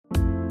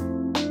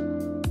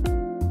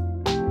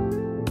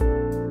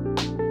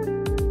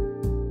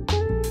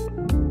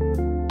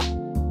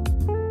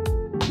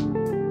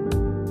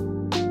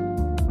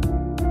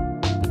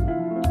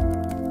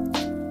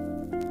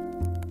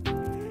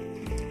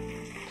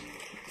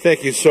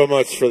Thank you so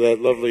much for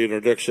that lovely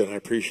introduction. I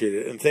appreciate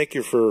it. And thank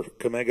you for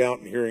coming out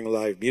and hearing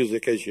live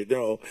music. As you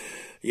know,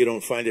 you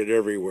don't find it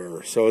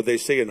everywhere. So they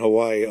say in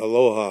Hawaii,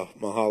 aloha,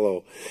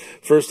 mahalo.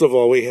 First of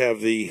all, we have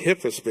the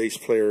hippest bass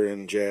player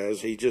in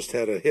jazz. He just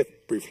had a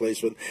hip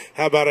replacement.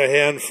 How about a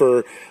hand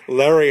for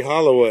Larry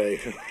Holloway?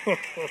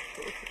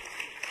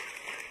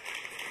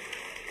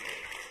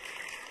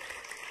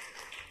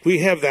 We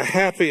have the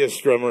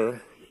happiest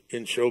drummer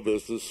in show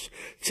business,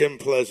 Tim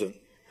Pleasant.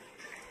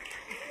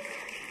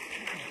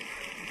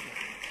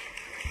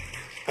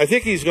 I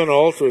think he's going to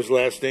alter his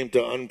last name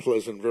to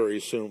Unpleasant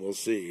very soon. We'll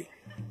see.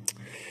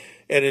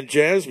 And in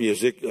jazz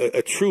music,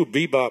 a true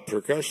bebop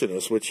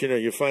percussionist, which, you know,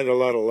 you find a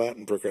lot of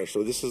Latin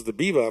percussion. This is the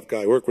bebop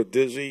guy. I worked with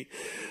Dizzy,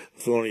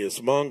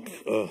 Thelonious Monk,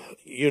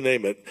 you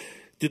name it.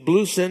 Did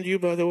Blue send you,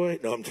 by the way?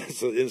 No,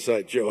 that's an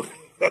inside joke.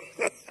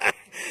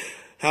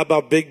 How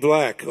about Big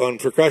Black on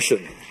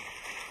percussion?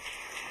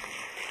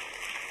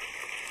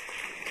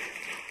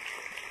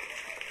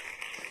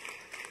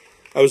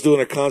 I was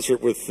doing a concert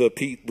with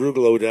Pete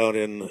Brugolo down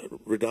in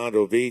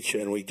Redondo Beach,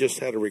 and we just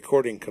had a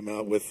recording come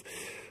out with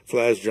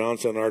Flas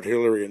Johnson, Art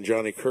Hillary, and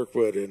Johnny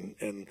Kirkwood,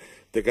 and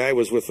the guy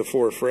was with the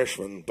Four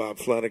Freshmen. Bob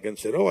Flanagan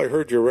said, "Oh, I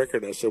heard your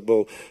record." And I said,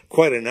 "Well,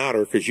 quite an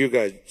honor, because you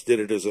guys did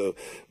it as a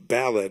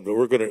ballad, but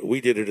we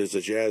did it as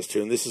a jazz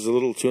tune. This is a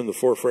little tune the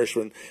Four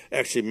Freshmen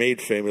actually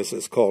made famous.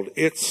 It's called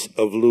 "It's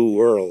a Blue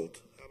World."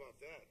 How about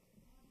that?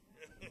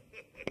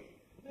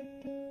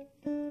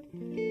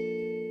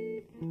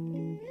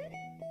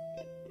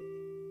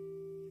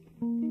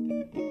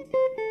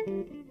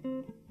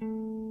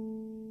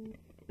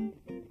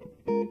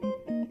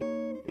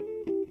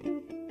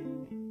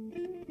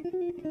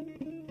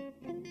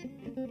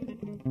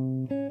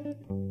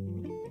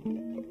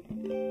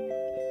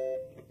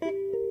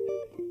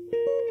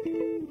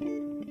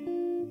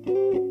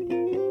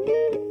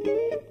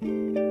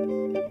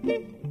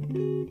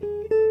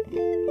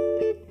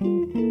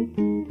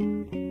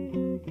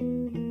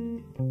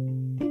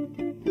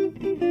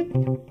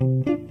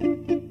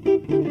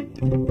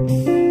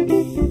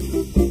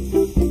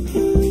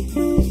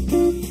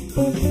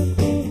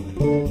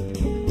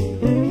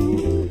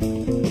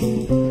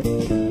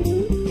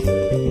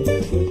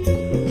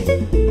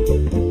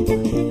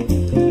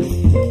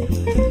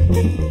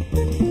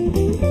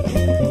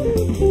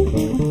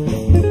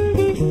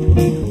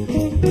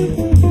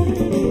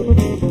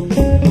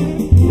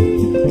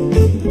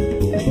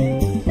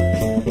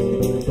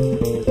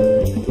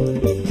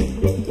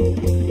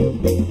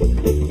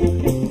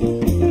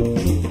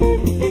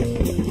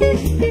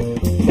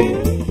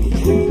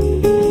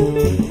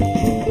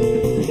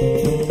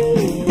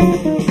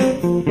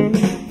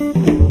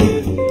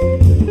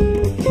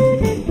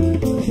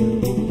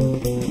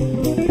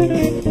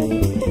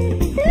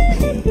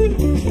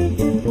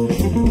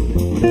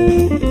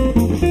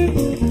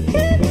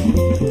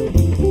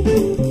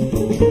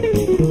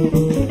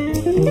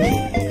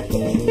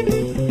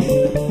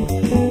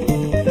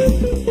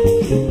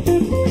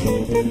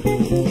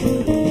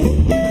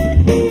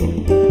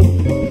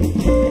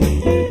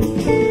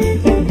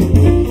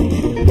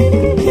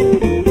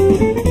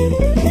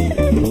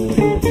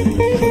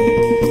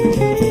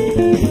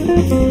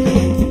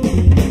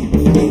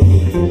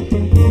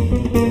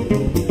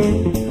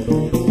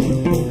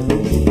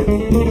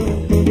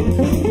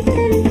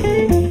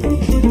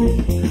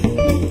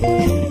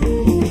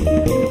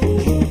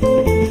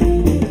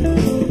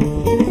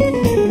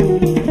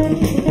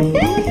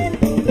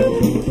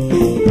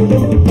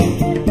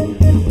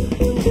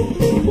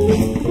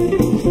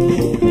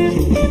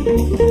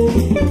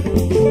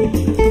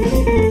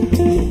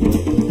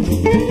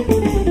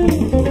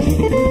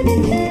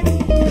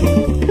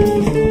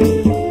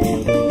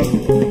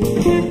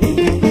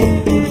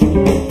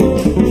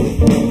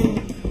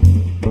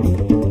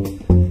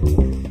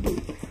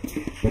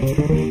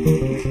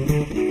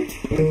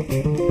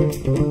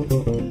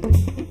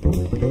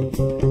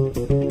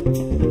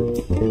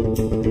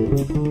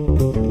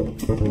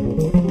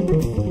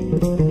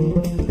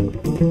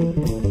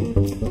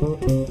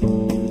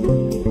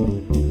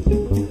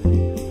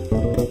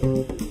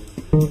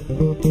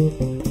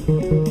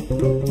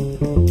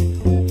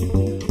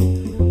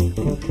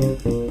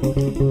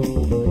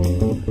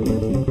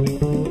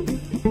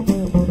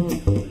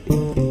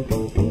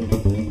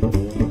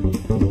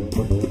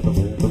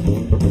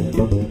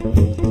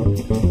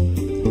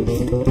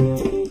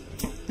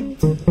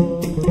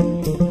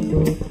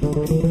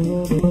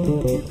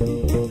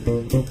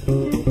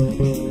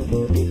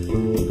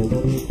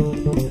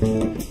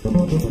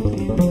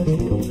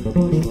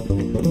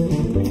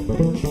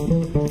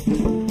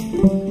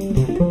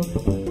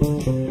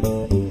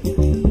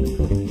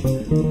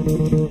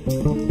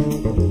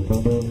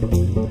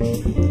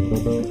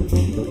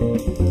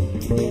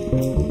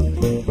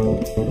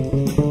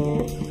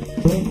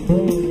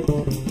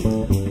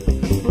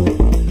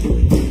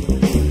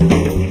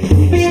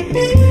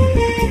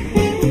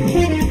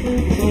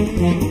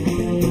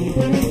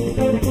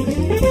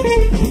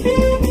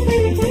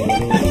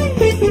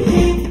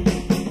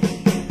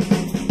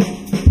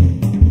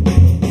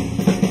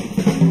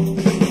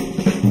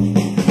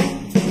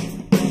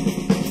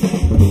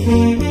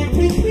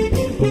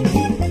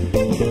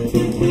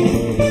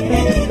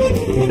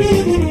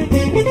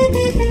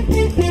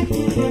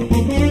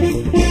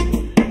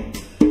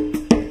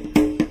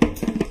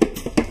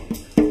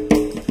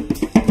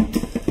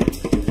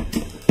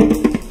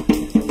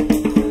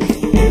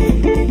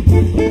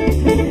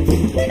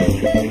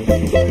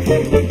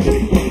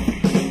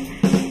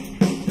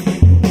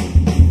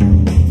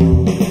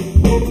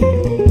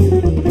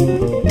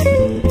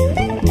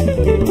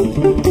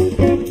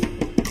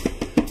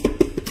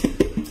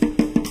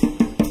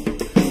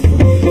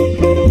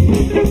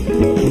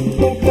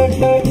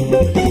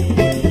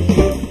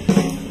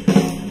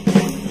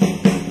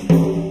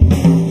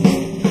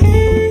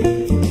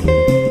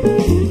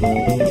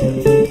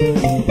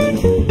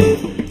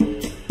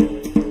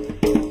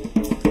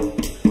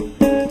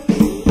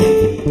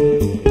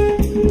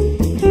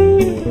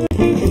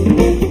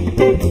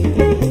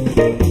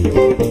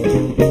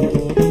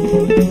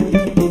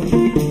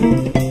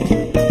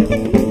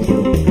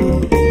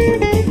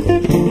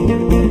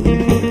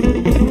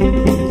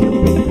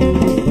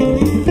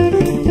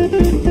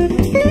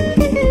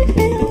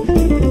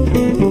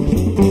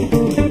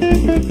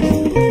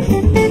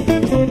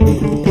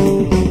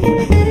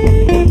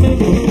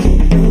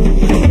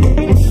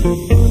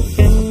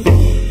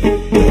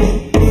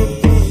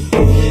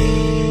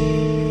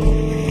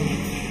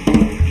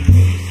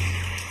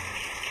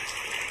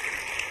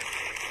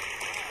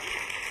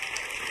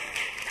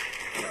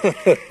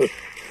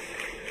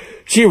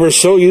 Gee, we're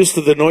so used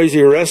to the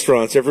noisy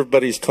restaurants.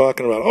 Everybody's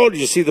talking about, oh, did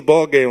you see the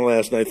ball game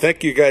last night?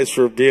 Thank you guys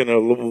for being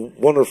a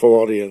wonderful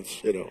audience,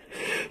 you know.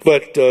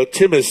 But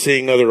Tim is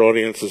seeing other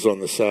audiences on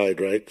the side,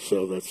 right?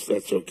 So that's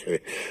okay.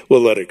 We'll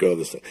let it go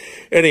this time.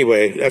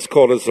 Anyway, that's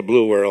called It's the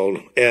Blue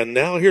World. And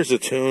now here's a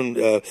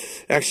tune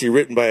actually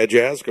written by a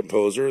jazz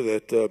composer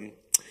that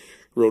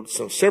wrote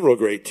several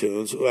great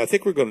tunes. I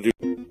think we're going to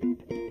do...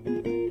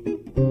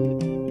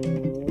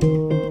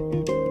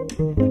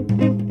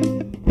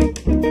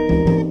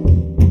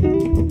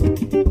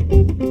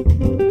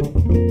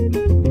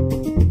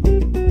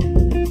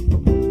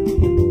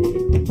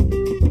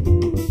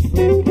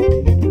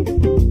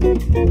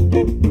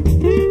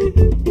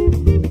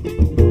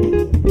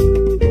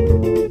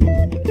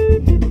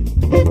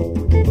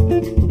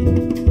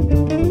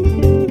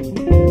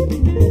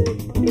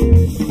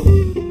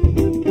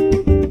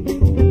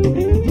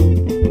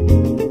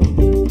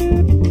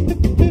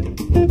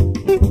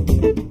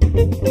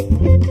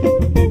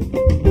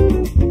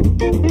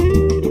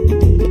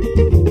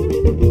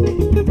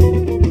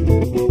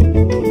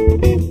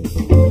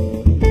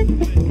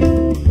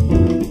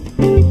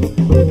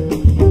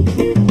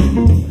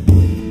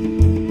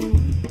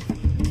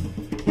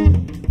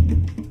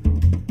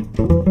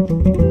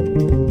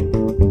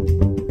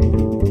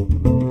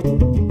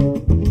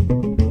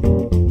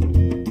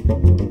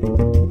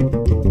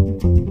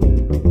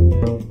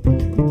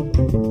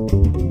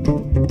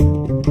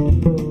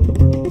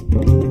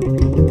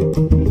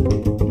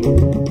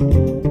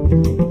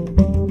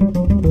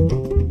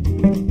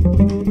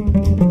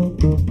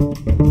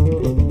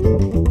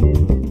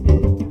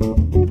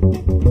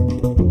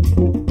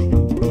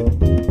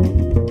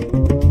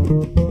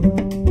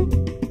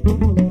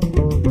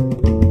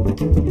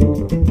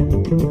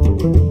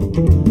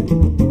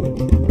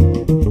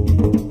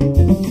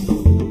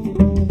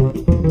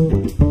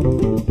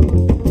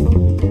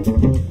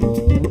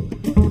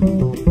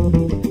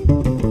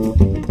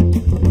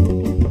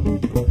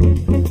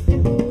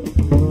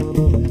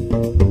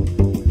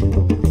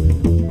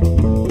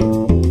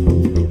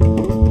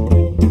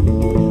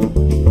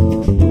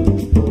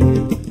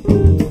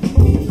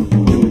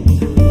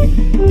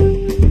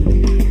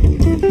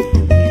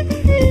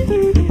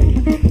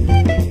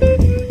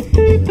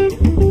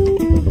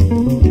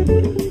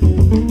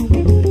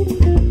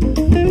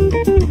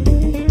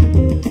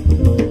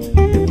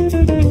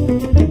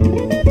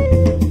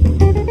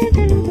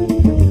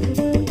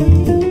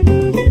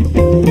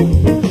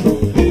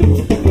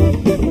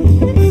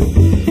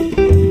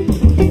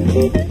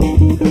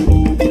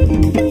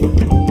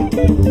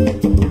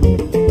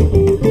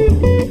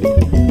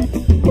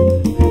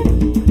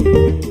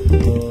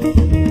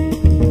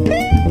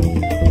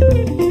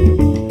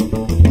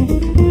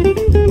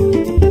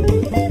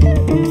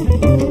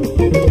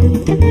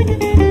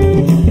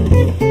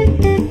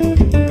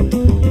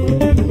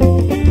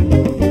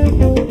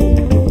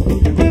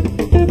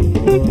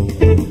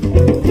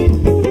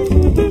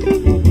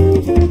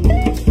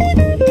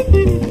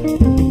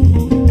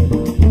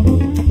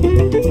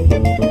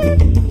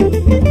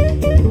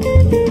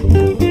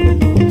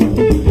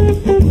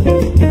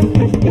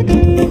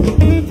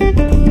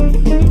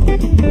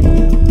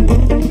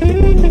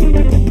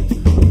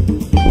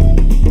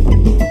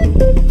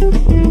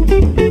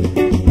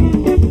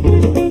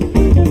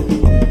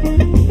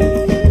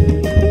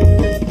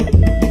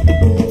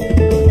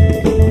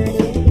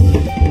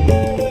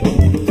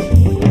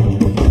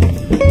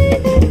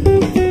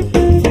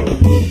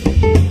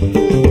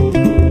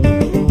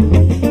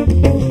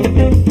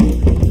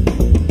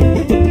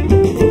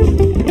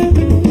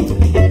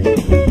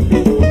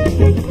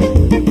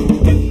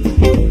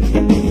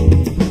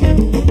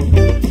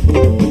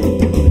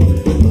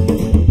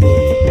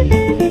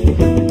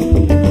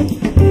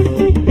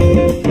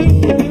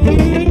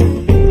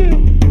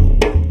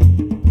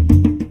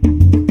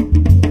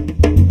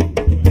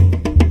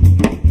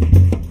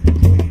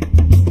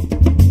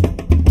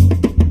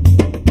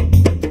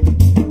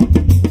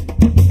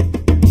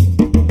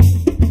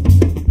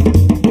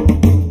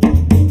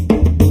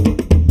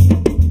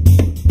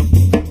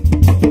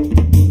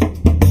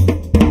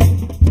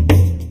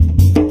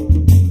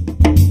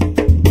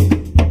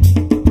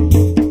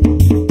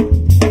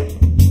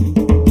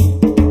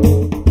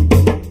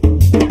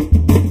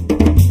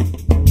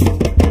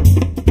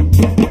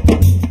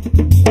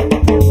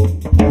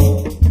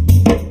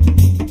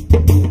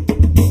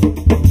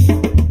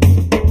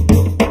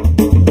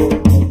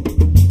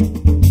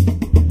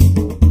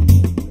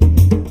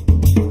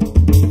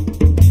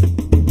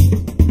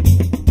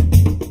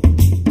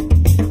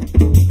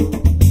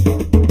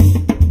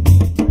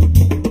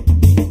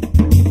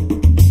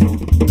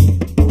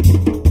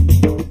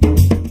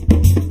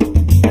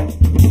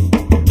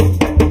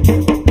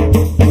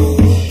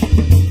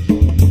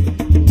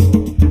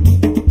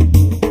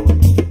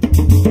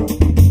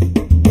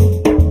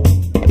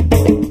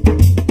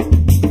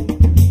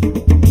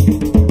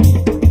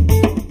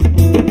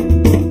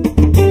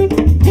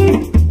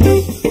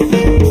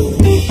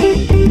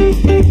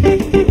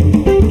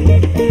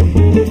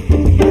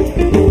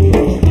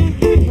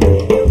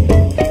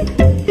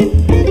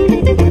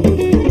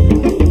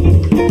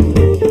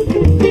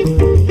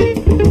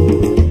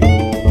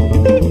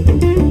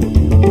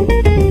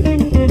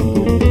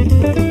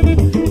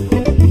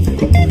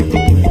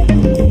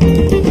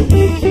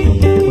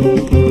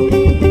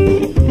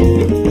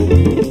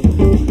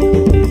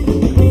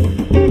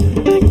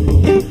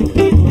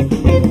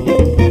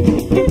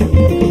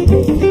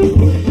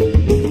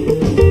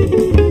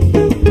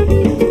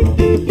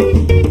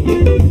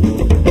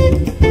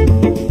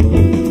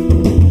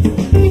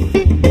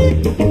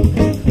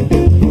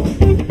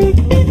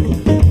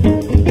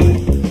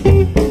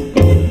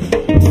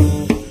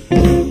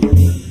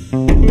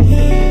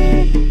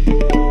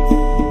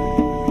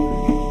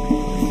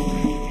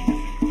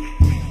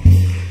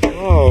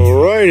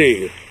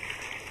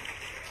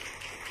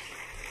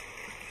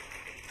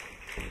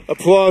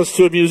 applause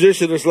to a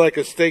musician is like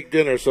a steak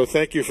dinner, so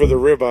thank you for the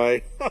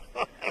ribeye.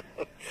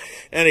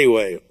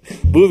 Anyway,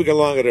 moving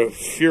along at a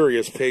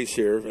furious pace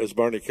here, as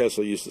Barney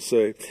Kessel used to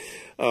say.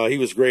 He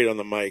was great on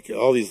the mic.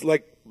 All these,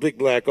 like Big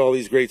Black, all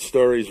these great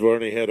stories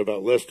Barney had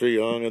about Lester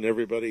Young and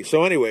everybody.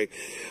 So anyway,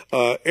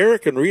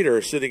 Eric and Rita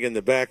are sitting in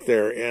the back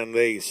there, and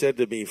they said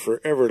to me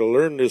forever to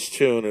learn this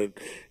tune, and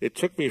it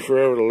took me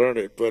forever to learn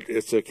it, but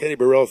it's a Kenny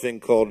Burrell thing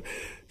called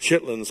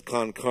Chitlins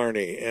con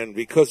Carne, and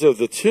because of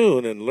the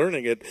tune and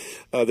learning it,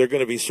 they're going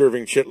to be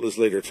serving chitlins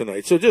later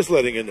tonight. So just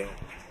letting you know.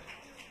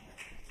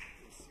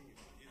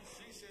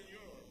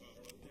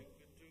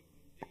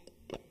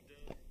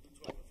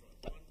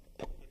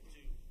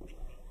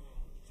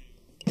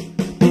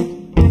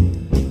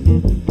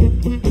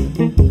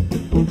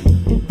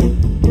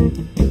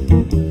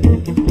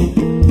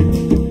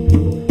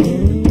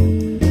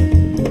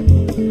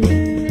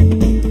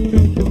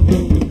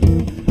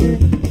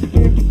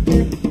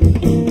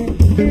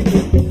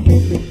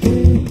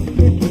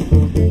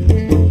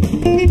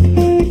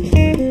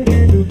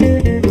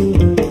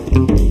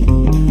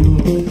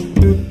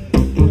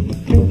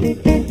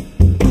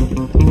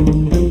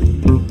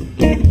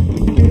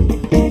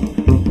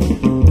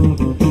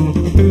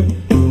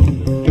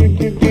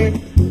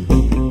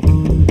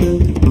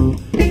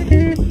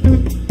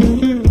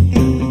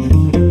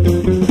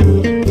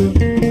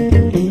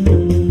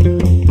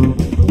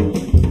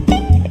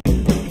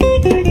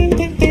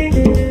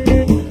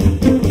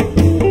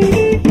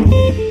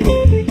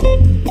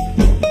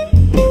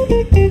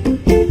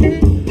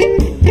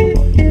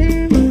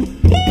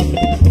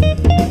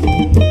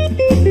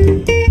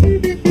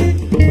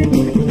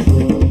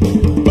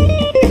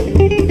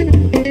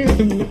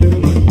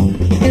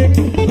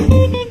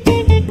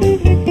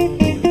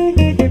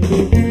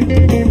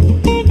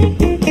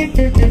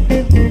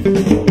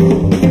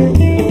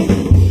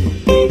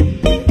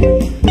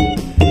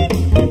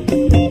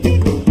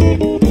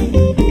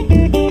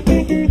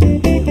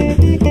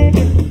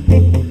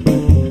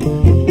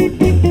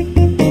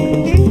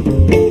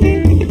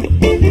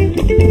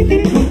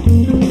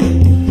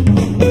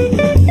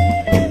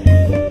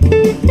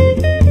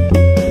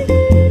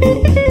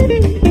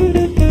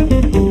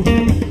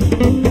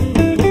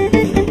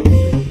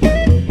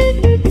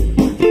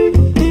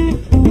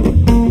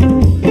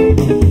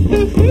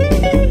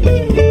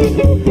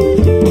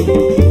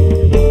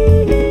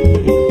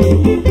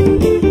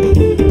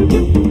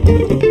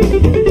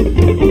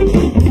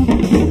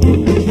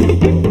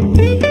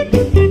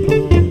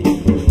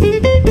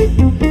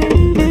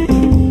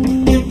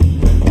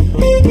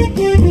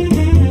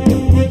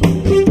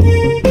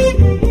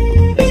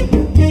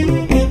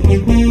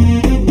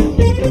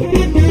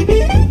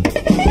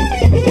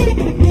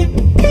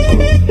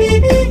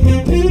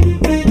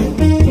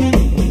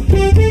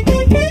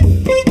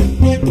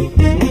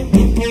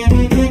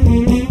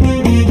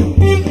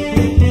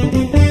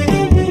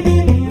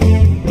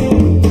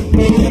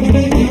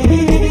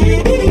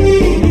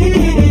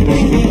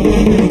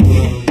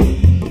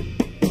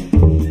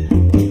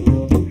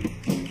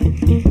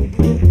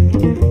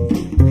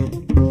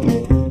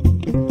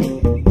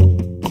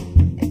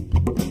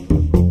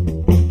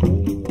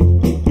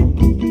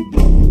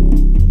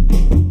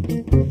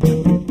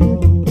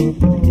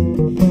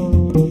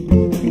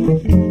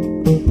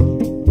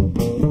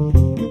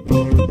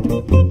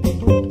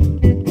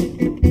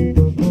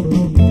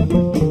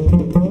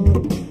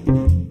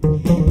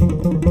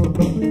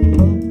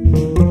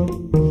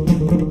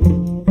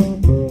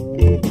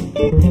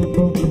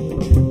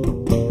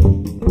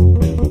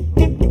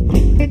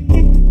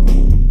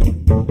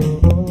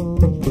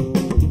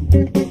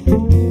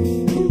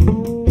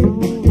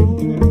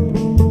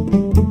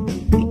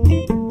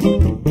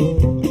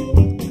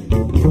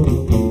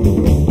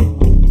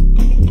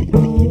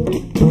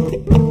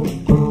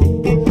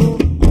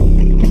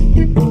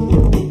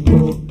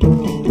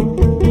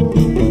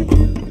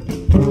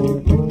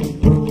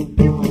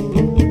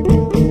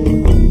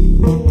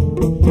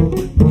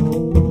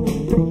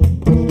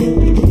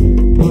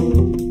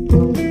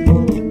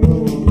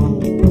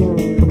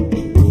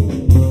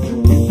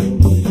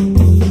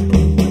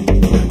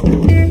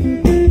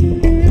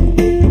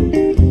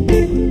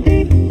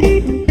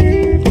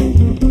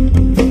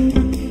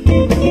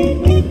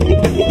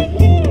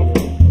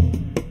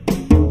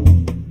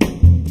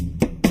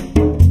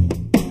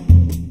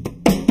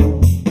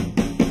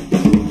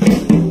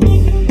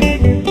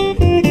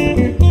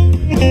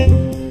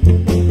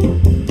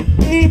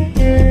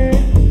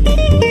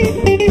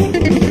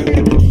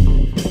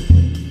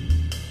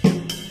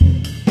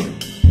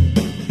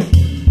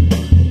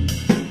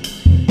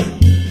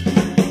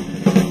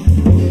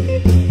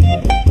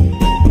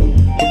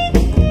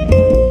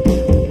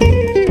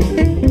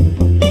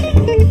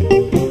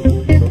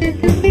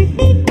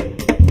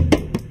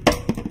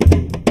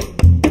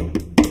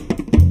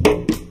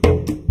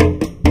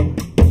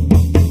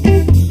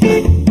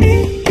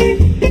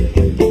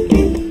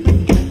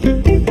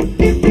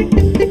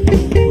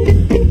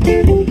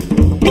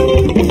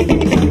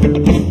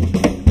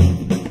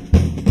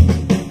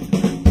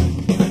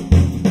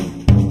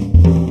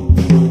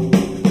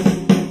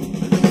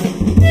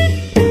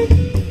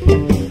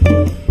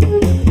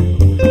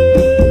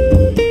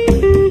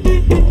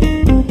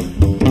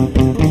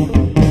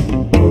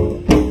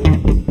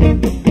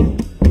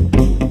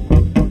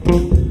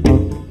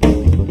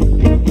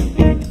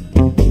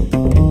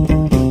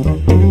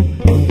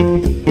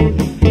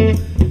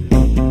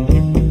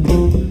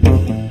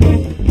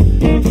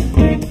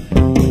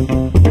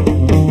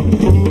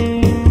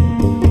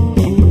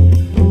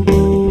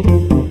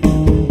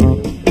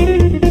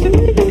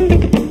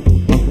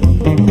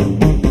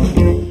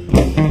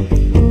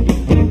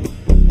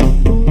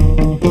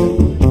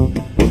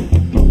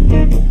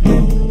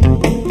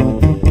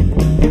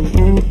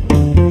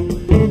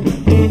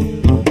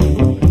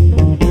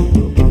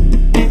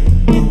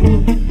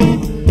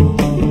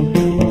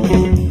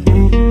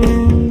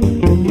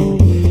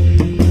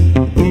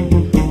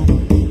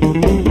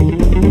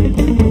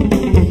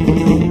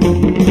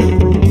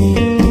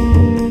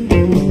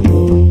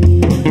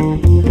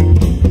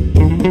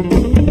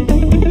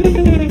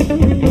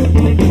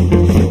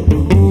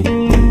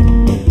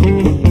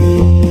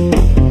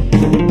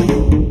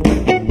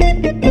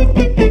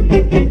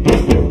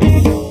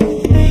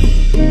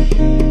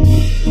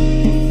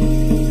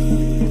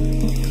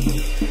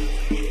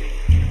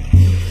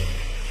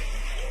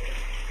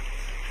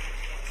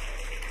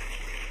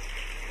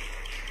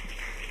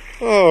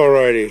 All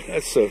righty,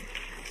 that's a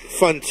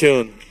fun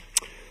tune.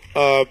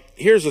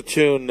 Here's a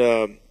tune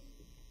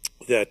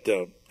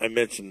that I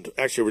mentioned.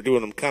 Actually, we're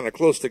doing them kind of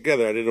close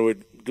together. I didn't know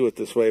we'd do it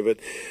this way, but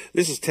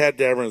this is Tad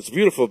Dameron's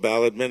beautiful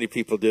ballad. Many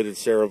people did it,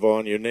 Sarah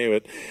Vaughan, you name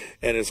it,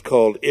 and it's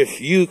called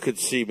 "If You Could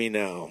See Me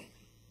Now."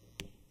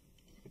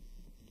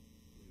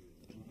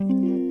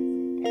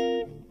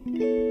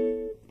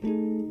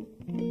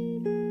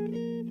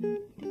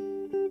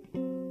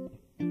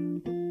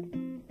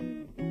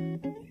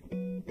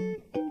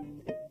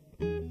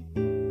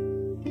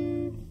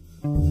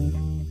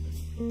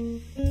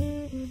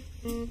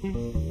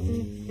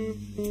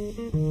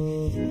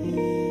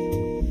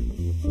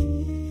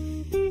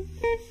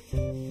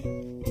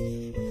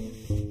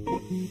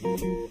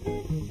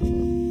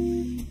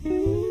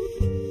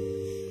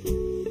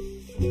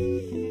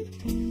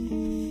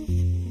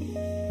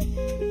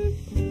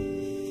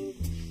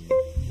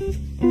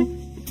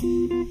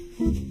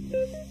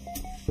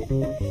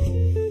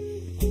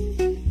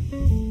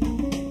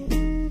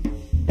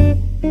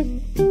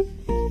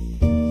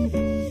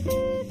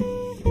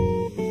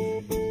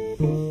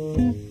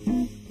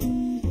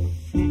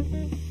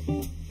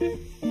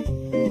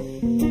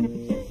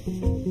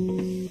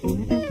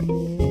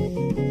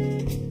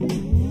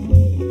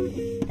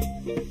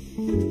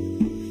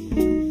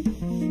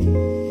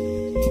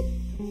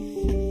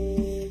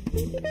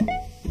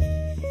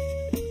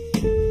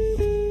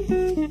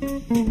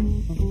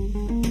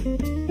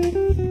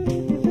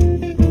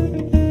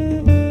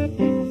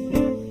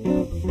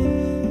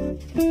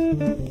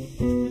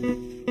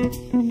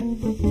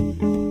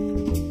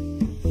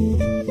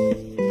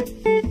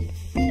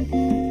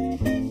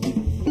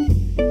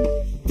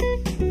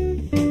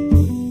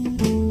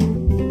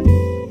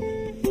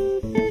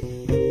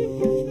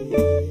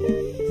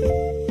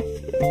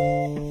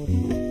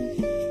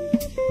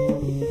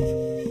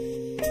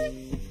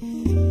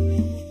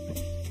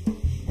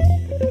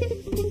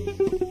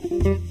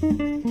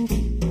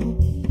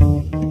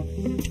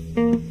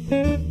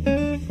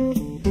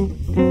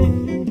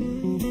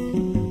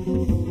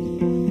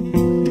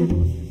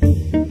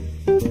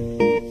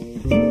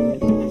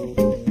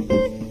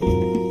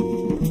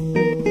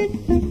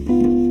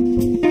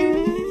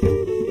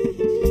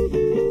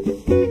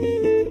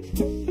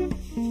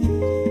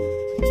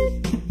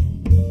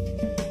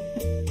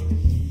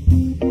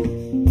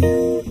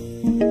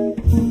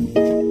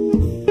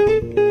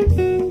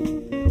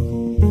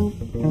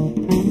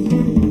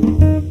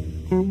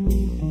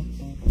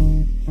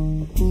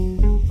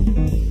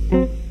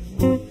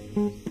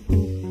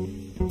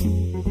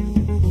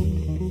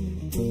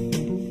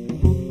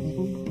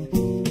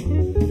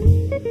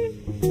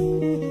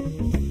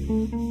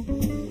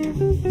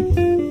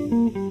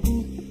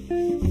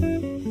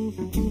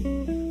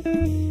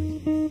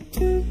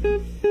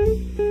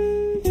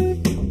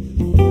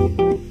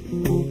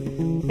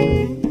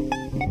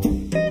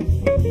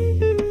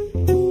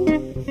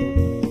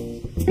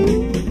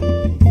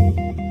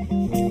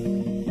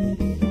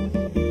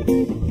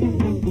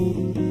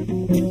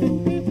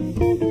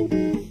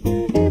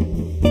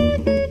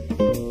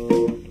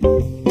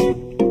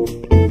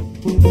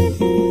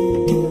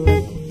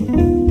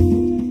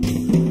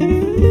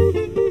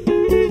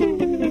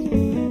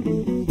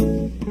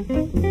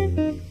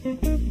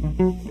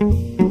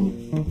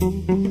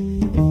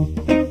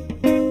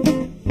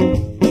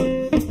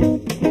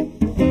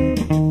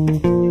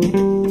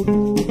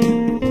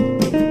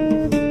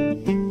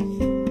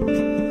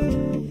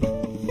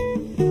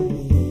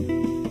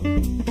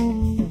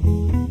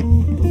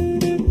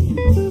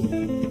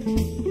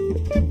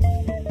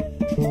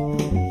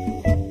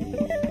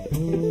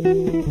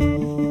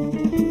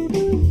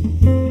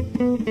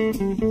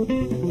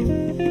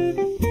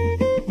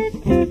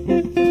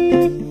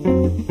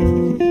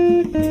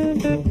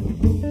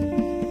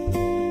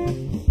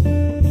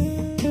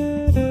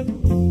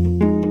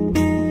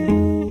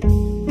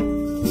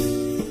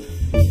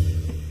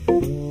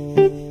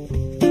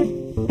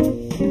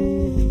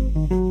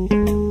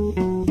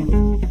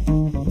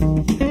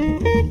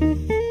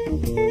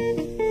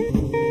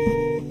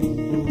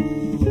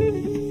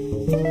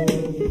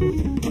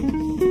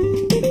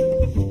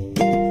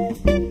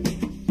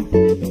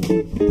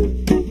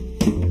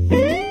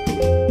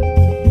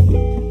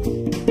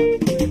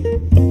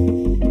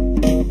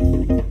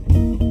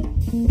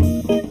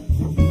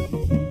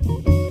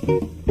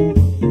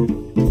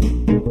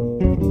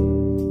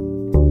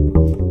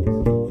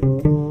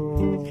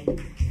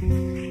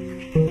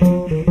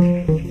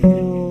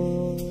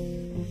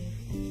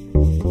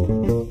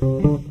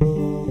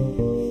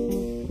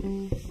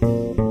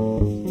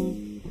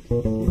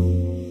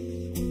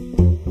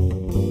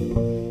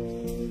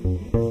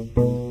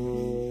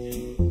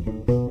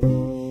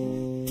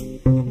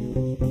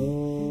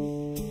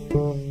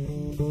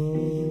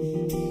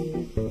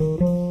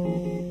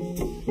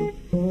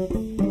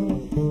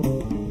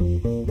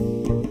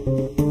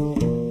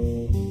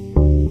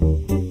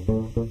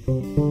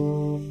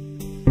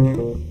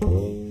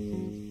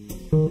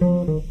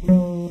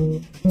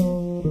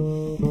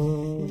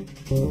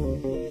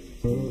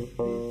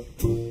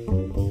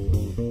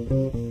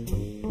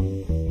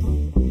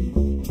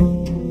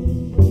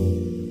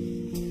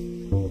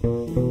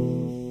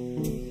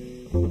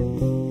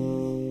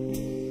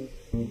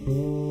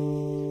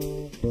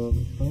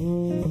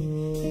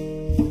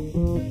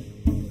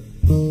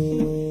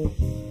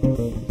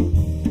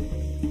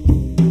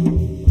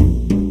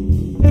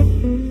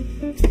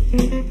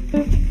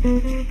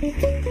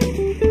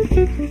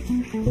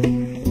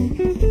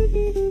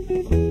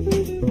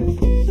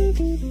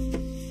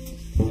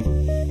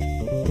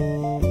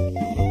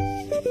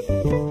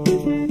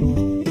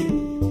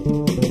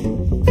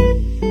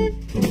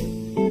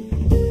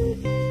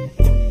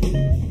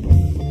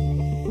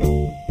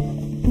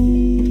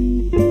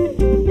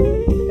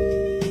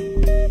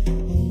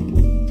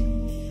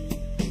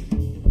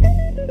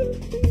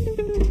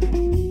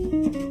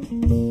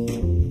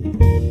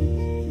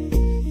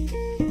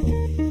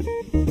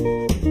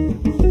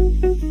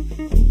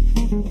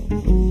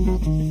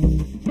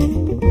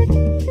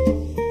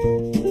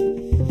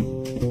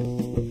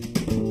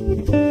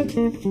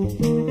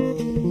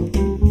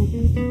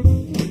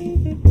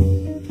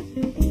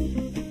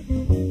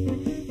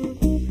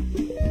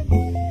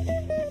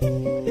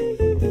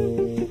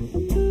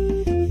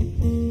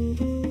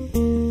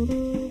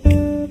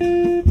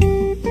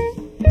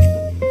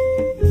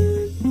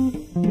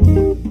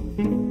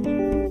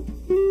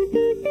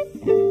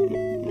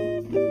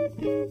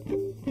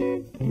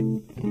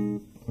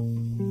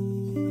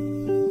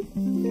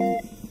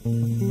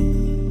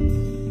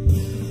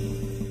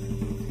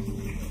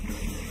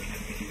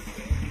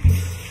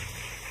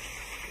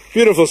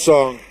 Beautiful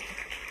song.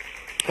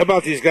 How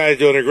about these guys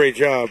doing a great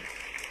job?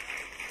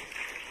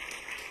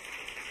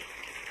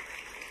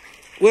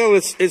 Well,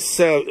 it's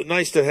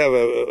nice to have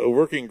a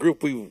working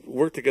group. We've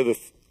worked together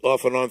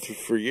off and on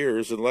for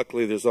years, and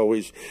luckily there's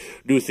always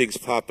new things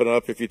popping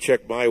up. If you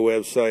check my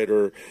website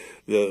or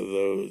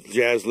the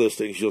jazz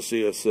listings, you'll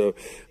see us a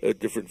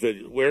different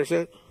video. Where's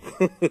that?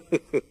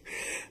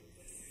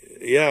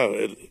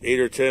 Yeah, 8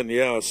 or 10,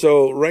 yeah.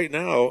 So right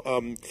now,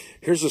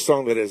 here's a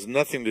song that has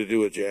nothing to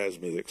do with jazz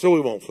music, so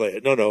we won't play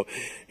it. No.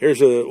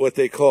 Here's what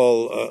they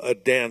call a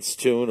dance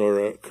tune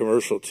or a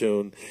commercial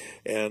tune,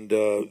 and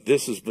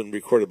this has been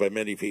recorded by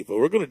many people.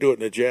 We're going to do it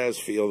in a jazz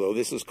feel, though.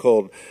 This is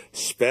called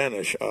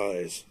Spanish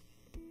Eyes.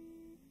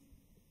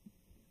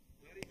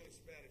 Not even a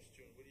Spanish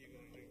tune. What are you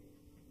going to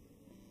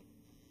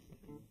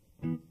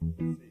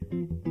do?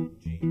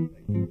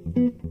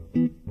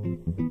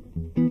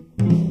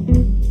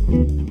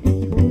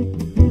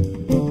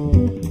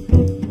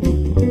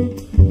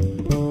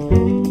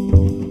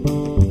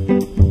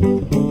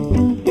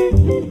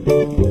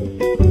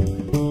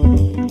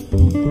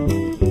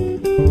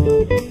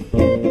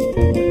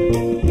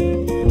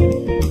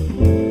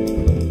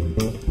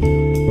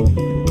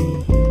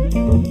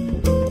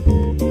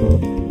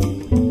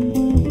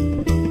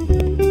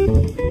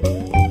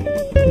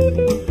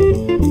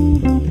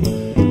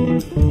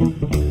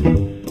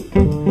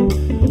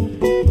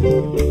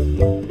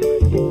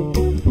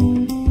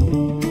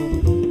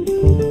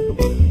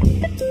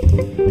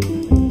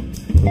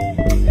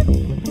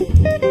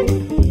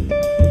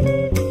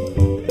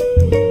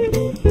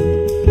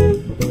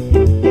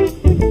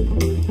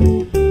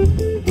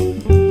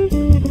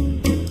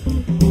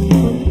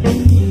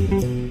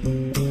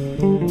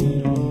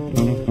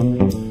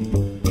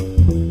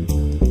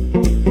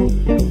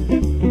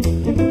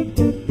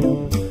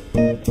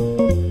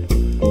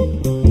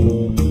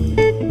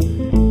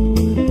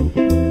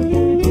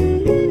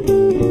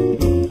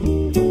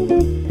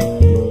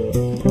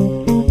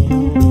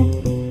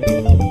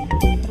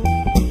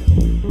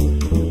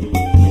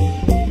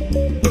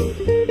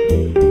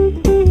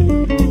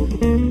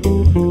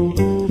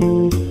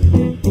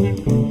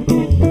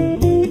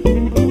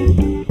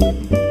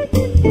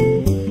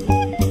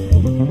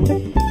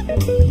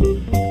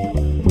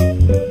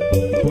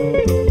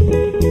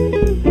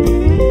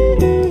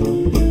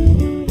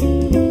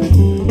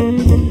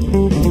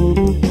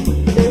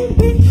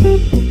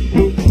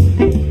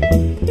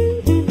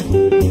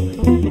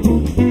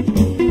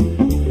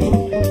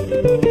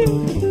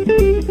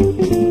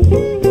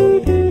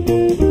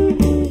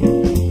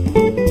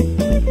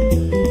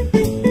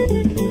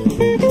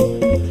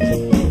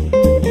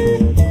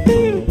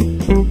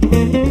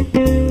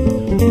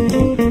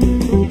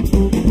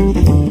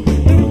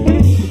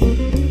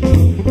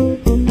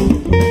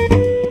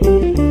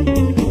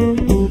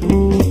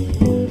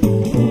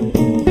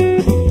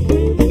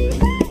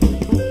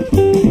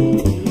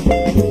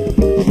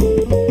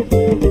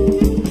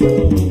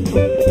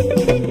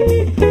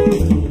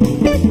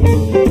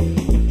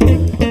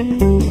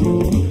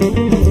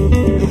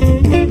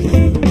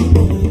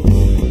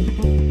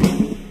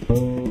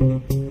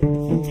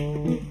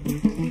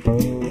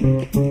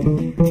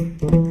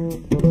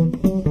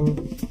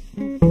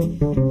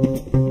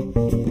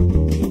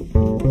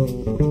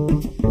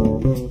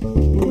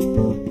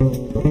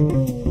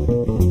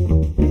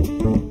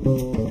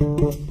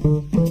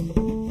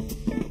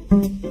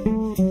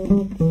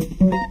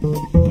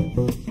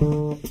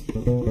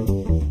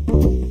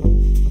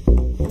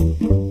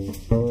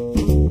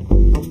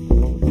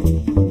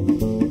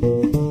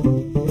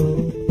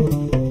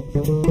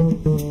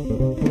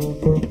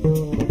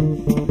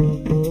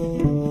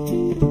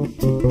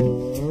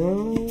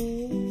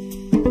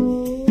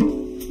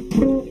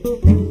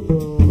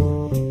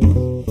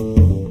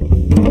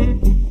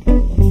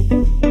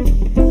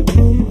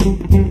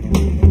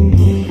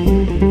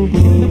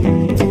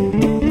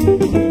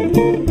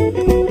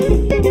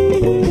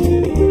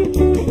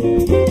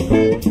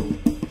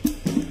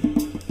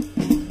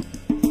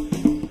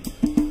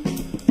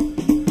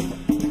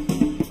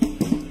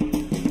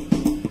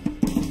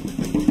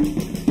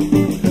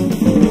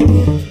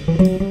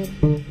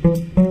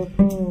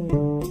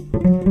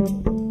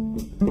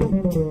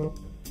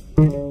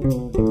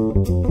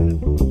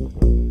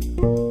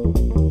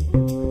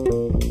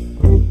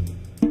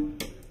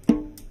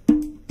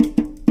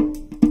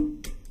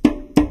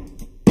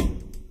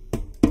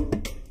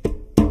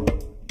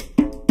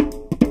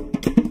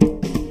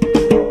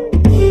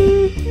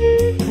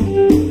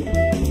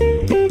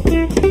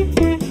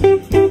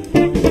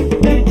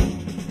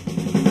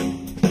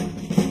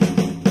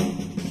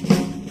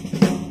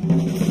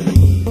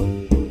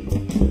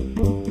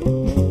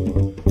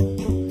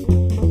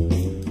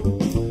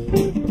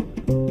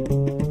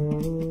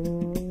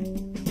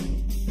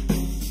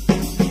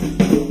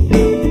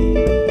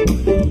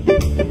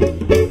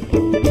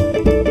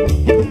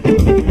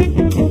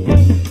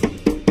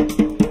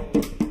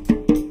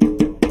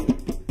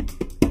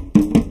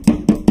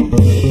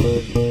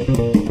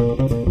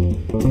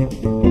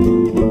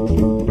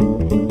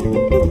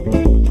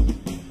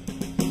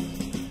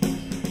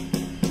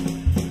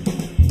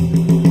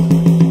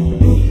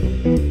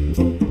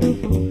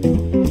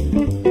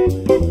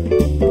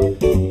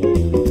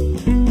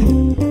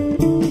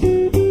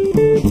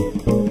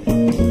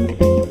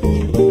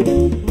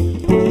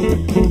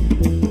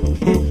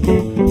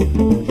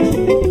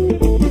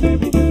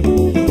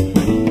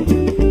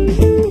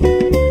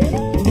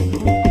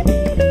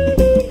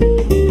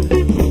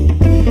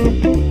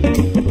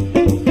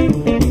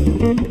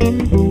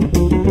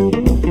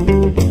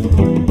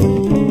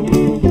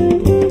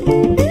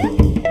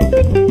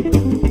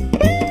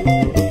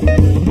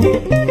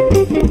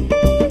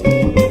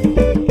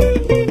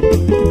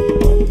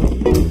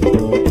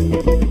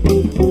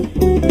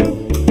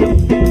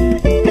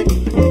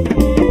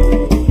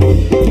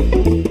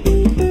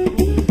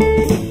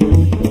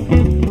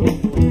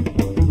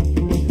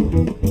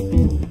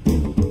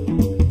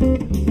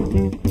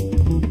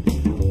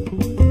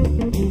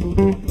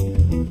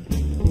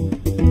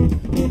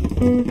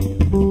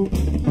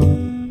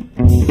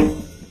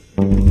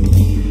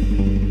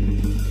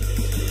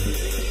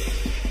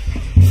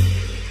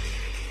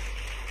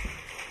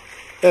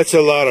 That's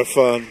a lot of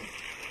fun.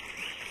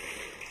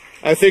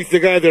 I think the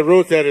guy that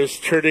wrote that is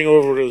turning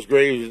over to his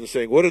grave and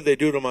saying, "What did they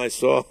do to my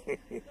song?"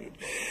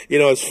 You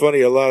know, it's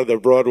funny. A lot of the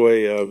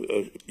Broadway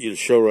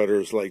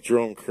showrunners like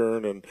Jerome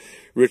Kern and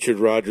Richard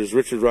Rodgers.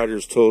 Richard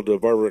Rodgers told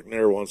Barbara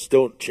McNair once,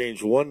 "Don't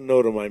change one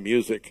note of my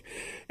music."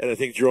 And I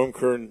think Jerome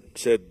Kern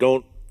said,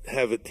 "Don't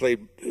have it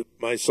played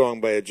my song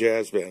by a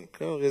jazz band."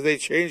 Oh, because they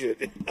change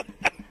it.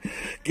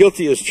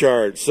 Guilty as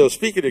charged. So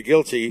speaking of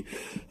guilty,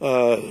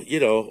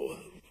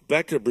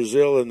 back to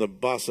Brazil and the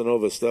bossa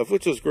nova stuff,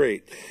 which was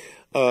great.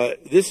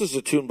 This is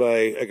a tune by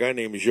a guy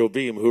named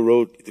Jobim, who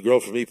wrote The Girl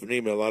from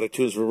Ipanema, a lot of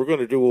tunes, but we're going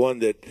to do one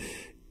that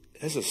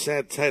has a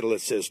sad title.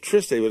 It says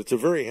Triste, but it's a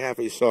very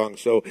happy song.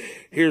 So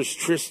here's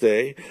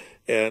Triste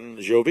and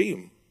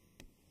Jobim.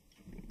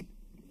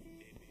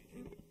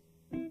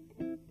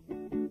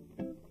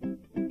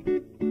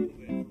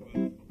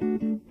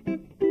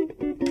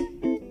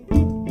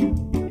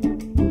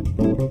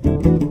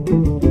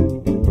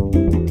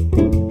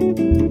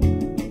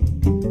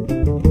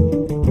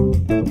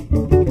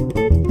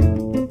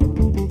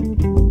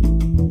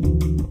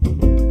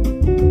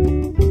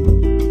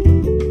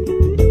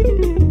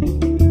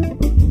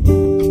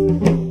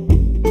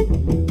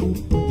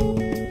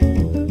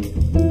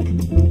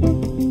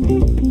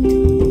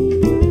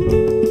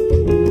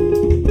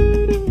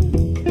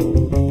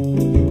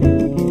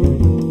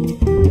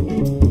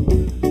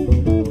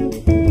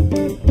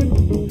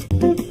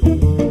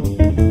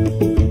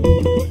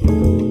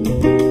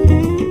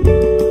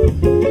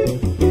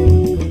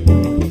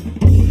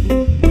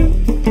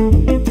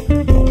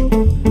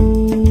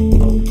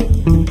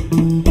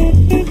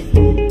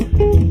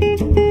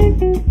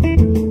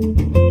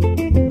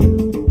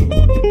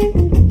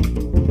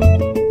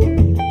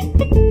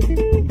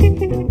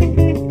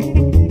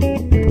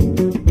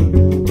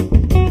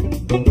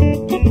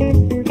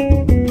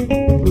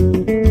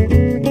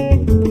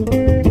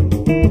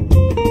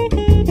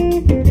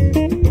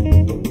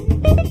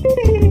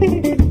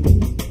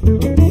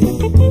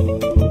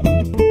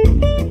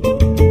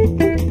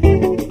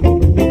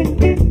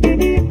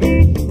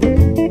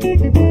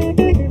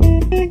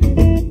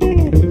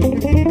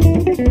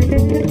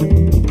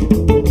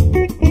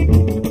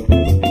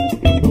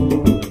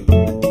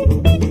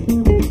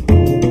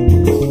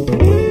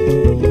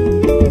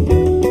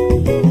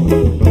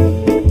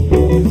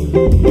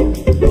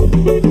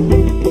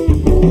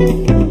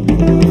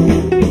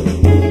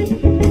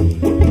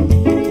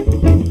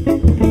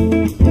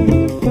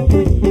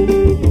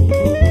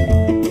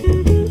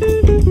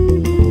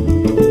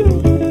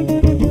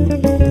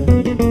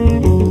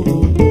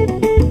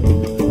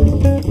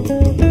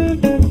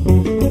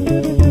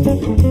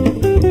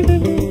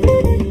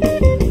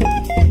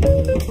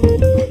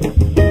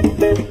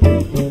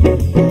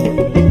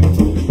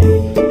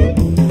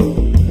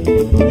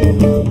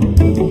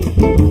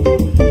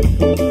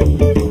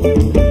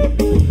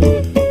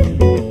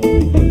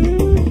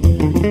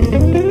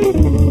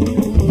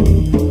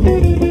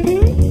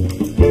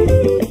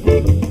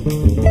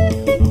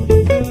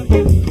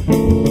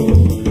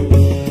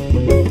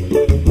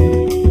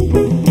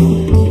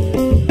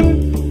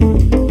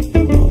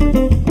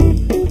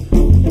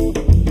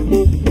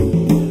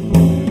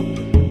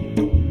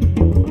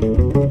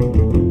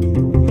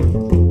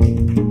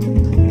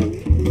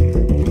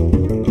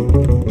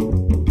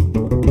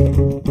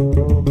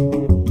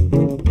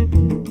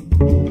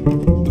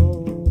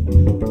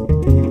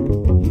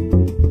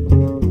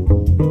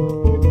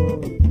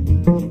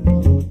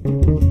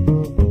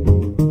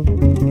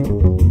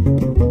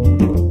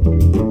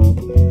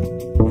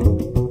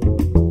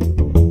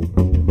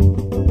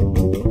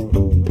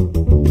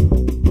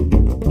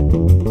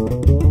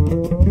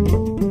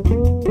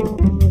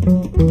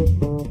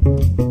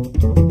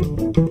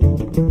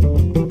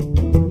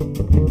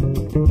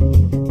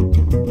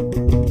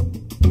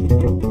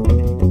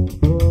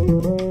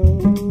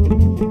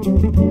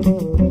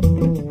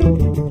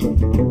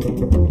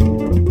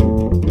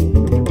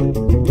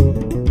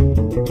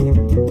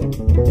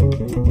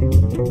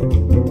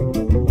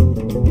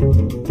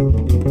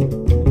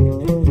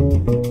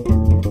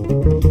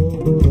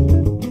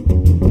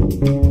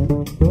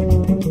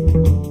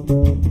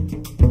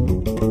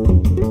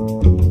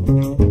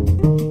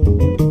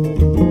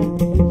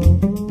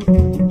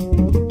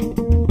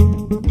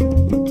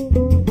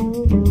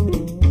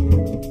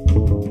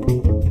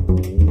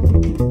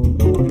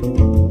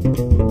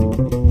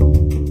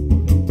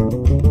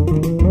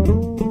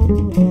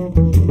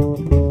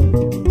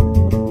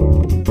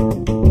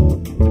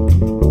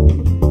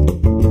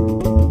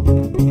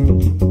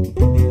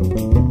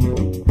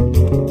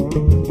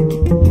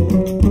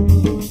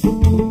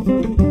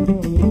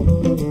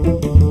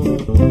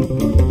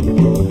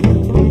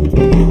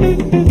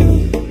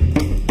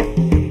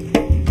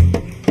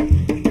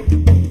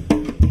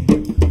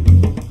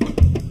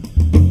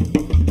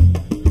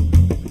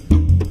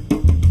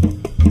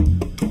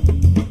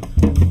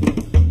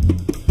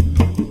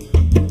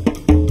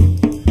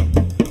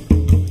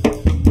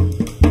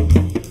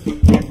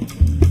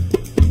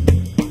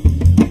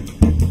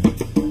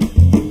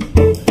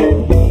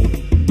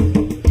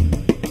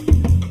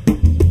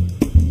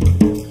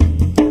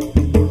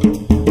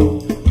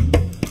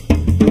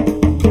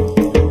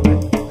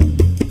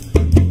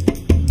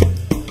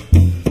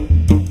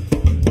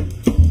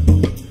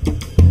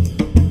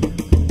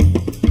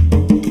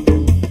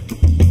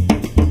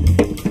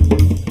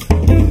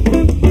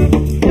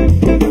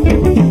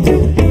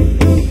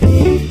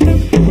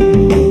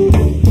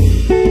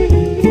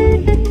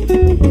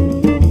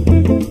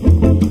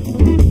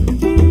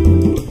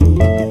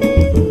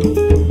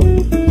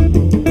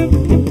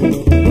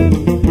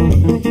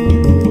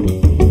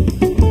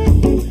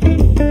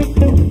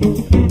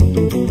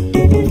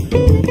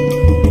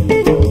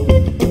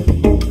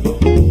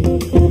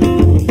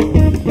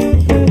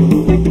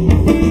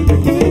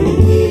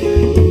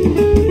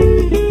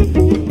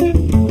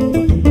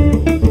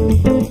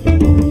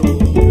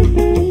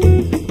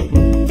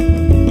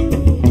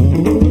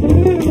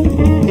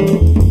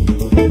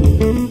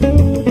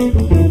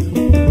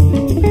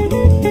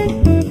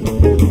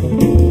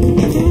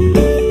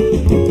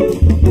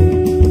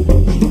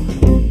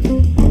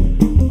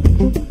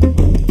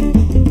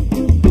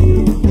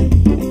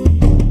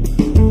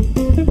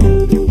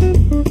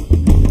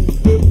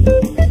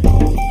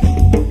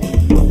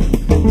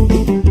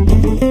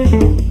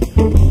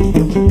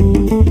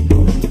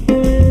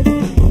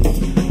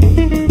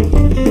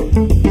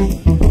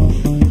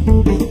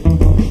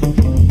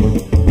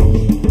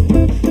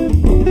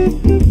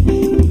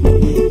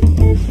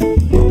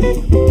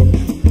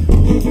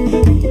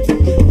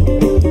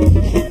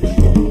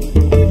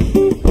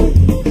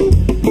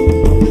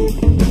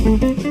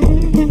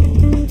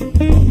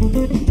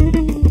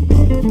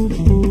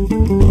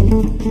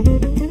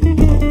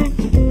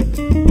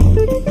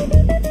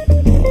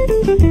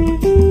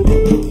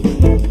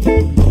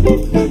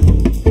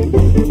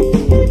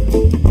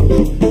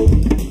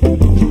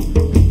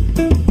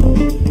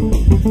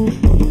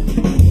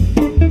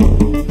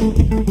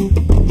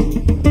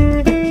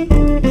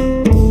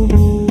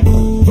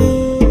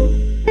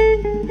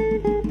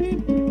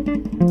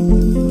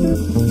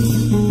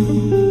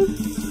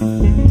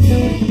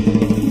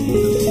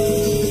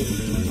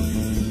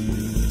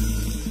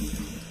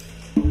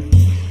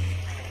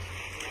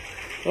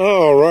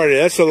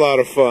 that's a lot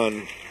of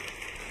fun.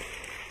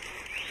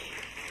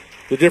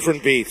 The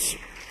different beats.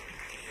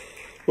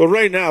 Well,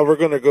 right now we're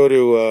going to go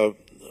to,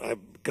 I'm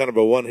kind of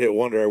a one-hit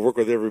wonder. I work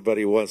with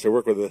everybody once. I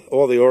work with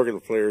all the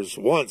organ players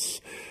once.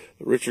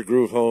 Richard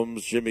Groove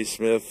Holmes, Jimmy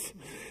Smith,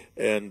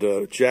 and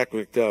Jack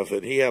McDuff.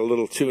 And he had a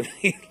little tune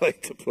he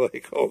liked to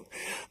play called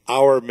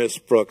Our Miss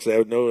Brooks. I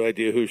have no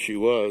idea who she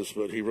was,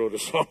 but he wrote a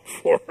song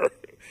for her.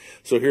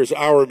 So here's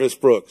Our Miss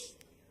Brooks.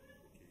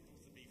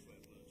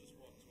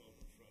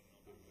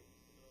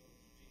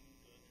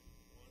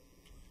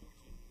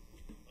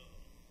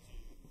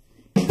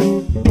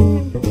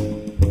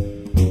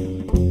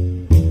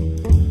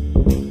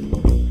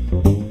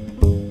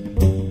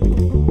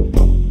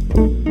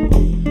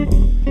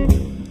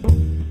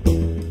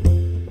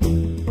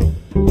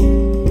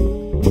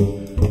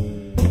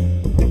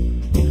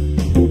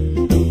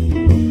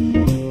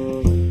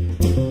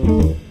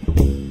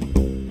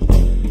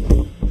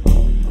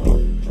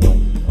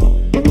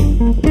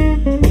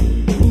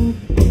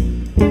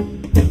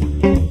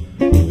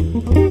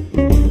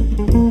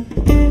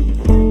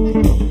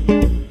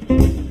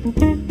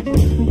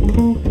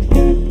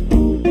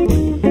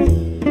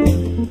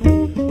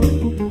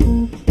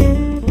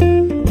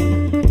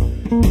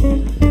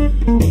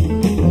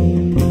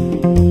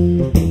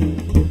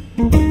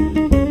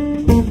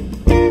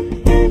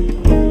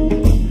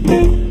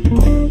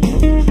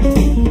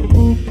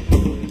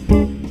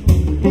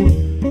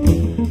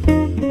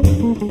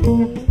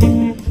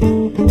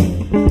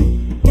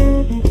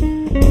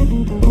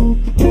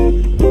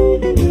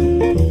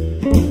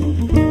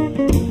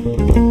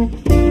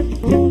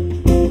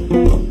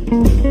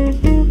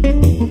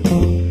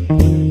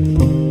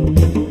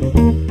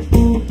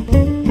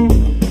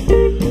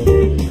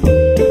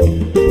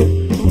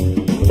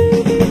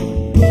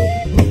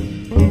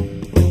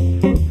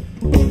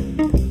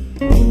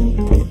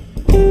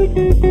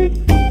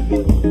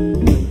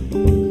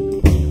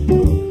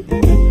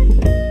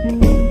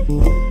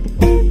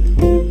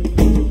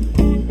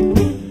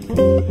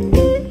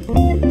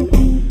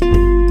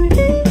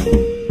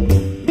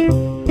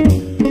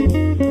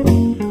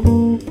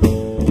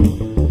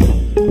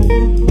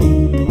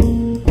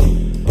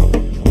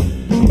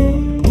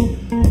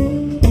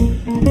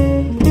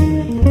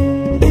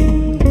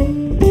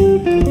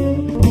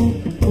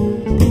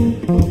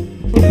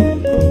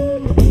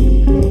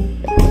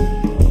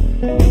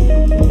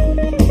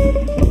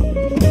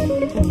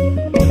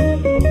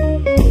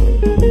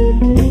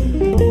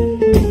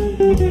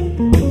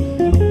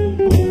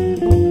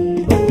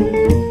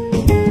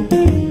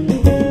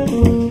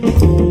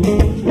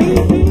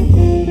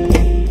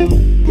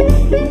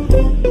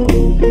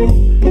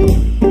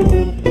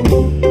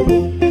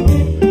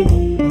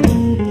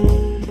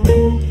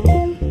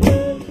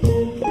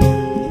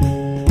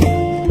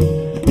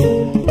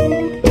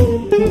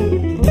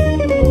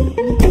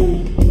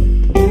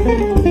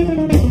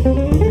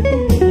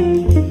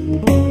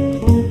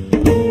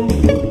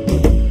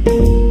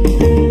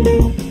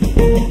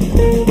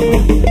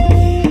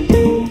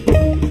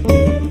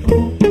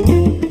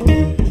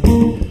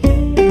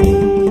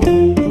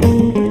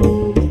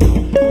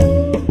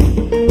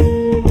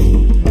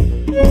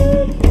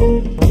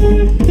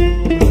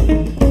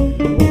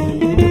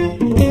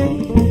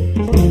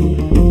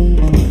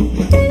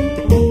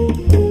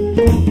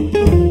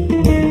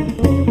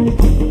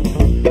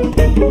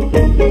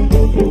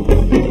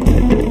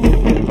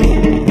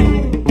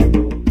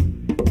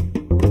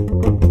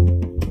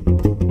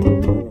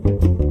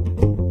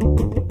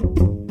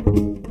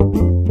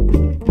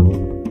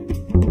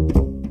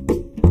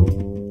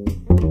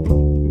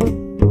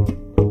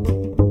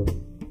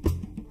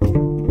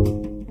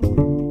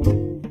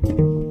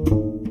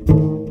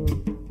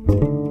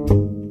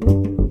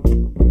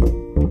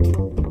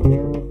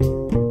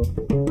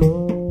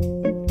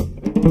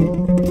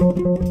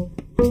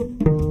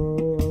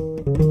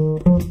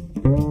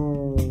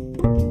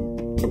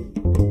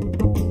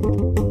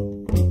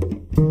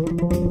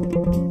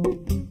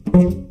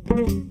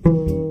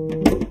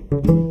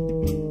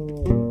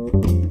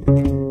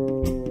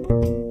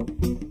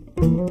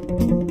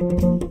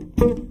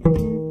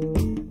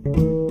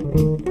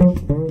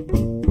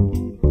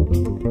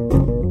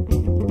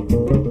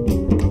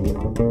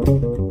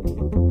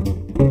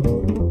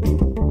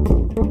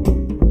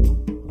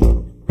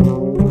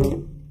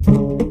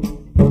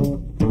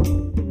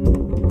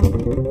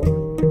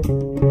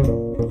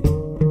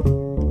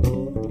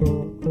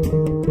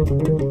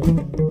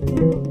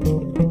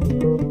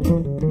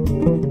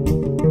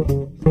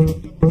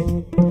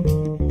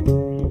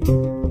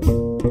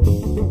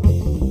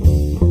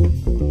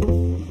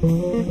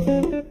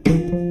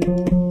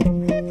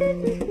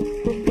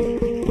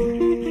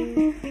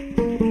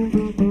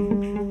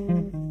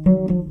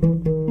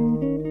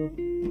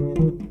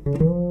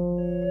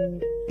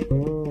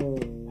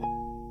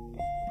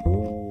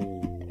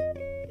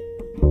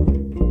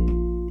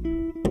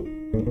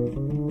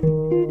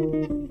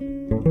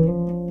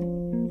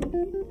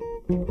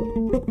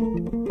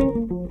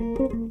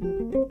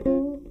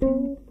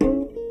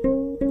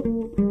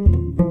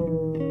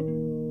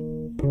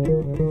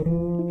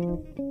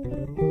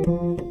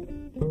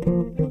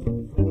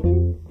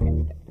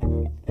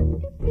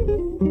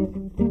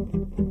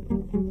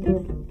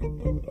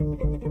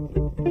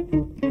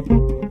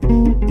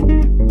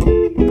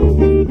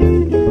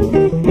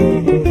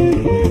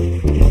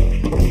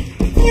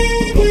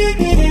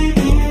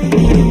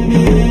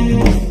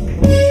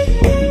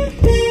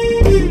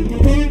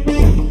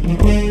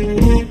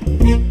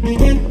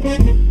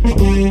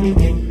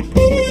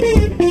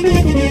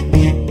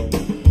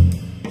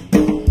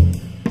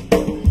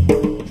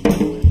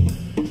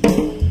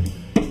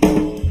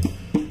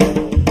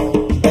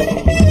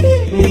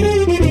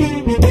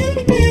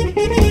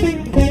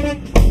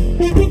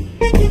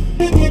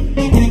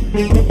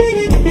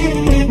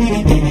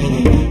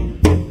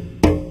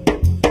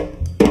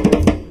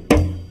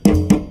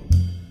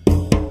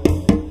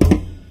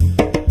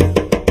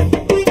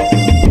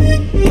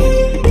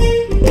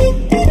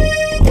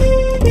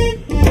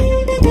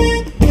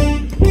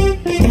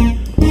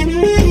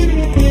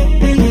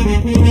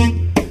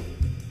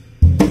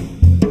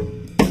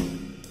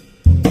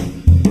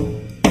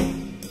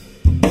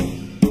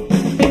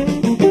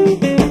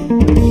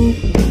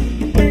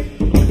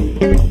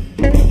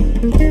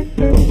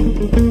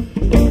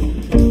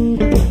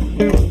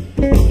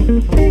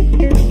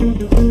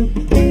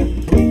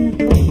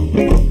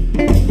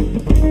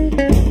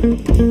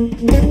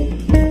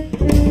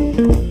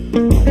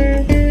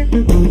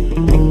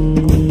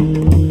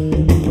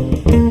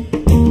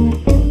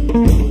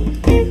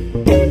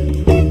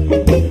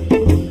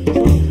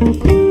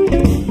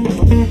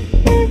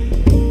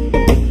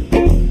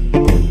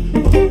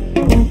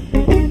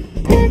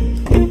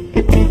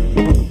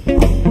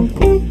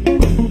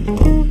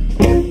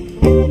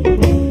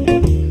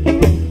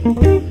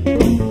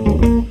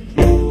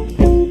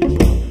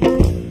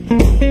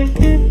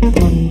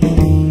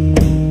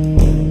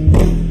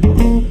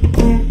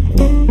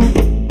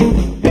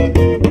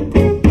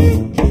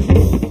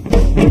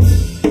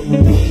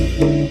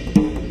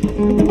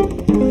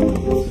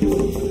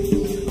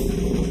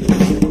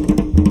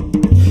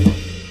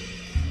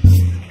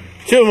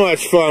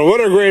 much fun.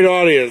 What a great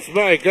audience.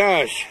 My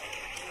gosh.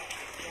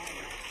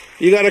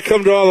 You got to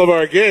come to all of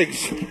our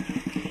gigs.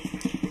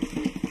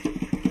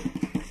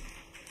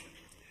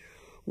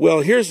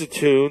 Well, here's a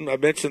tune. I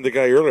mentioned the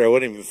guy earlier. I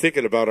wasn't even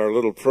thinking about our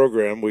little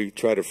program. We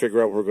try to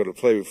figure out what we're going to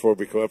play before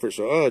we come up here.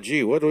 So, oh,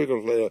 gee, what are we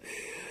going to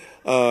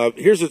play?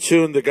 Here's a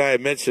tune the guy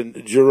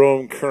mentioned,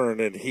 Jerome Kern,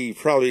 and he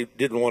probably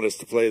didn't want us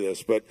to play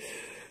this, but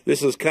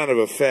this is kind of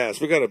a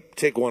fast. We got to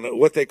take one,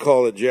 what they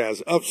call in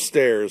jazz,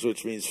 upstairs,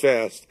 which means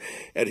fast.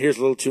 And here's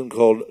a little tune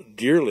called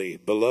Dearly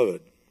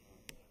Beloved.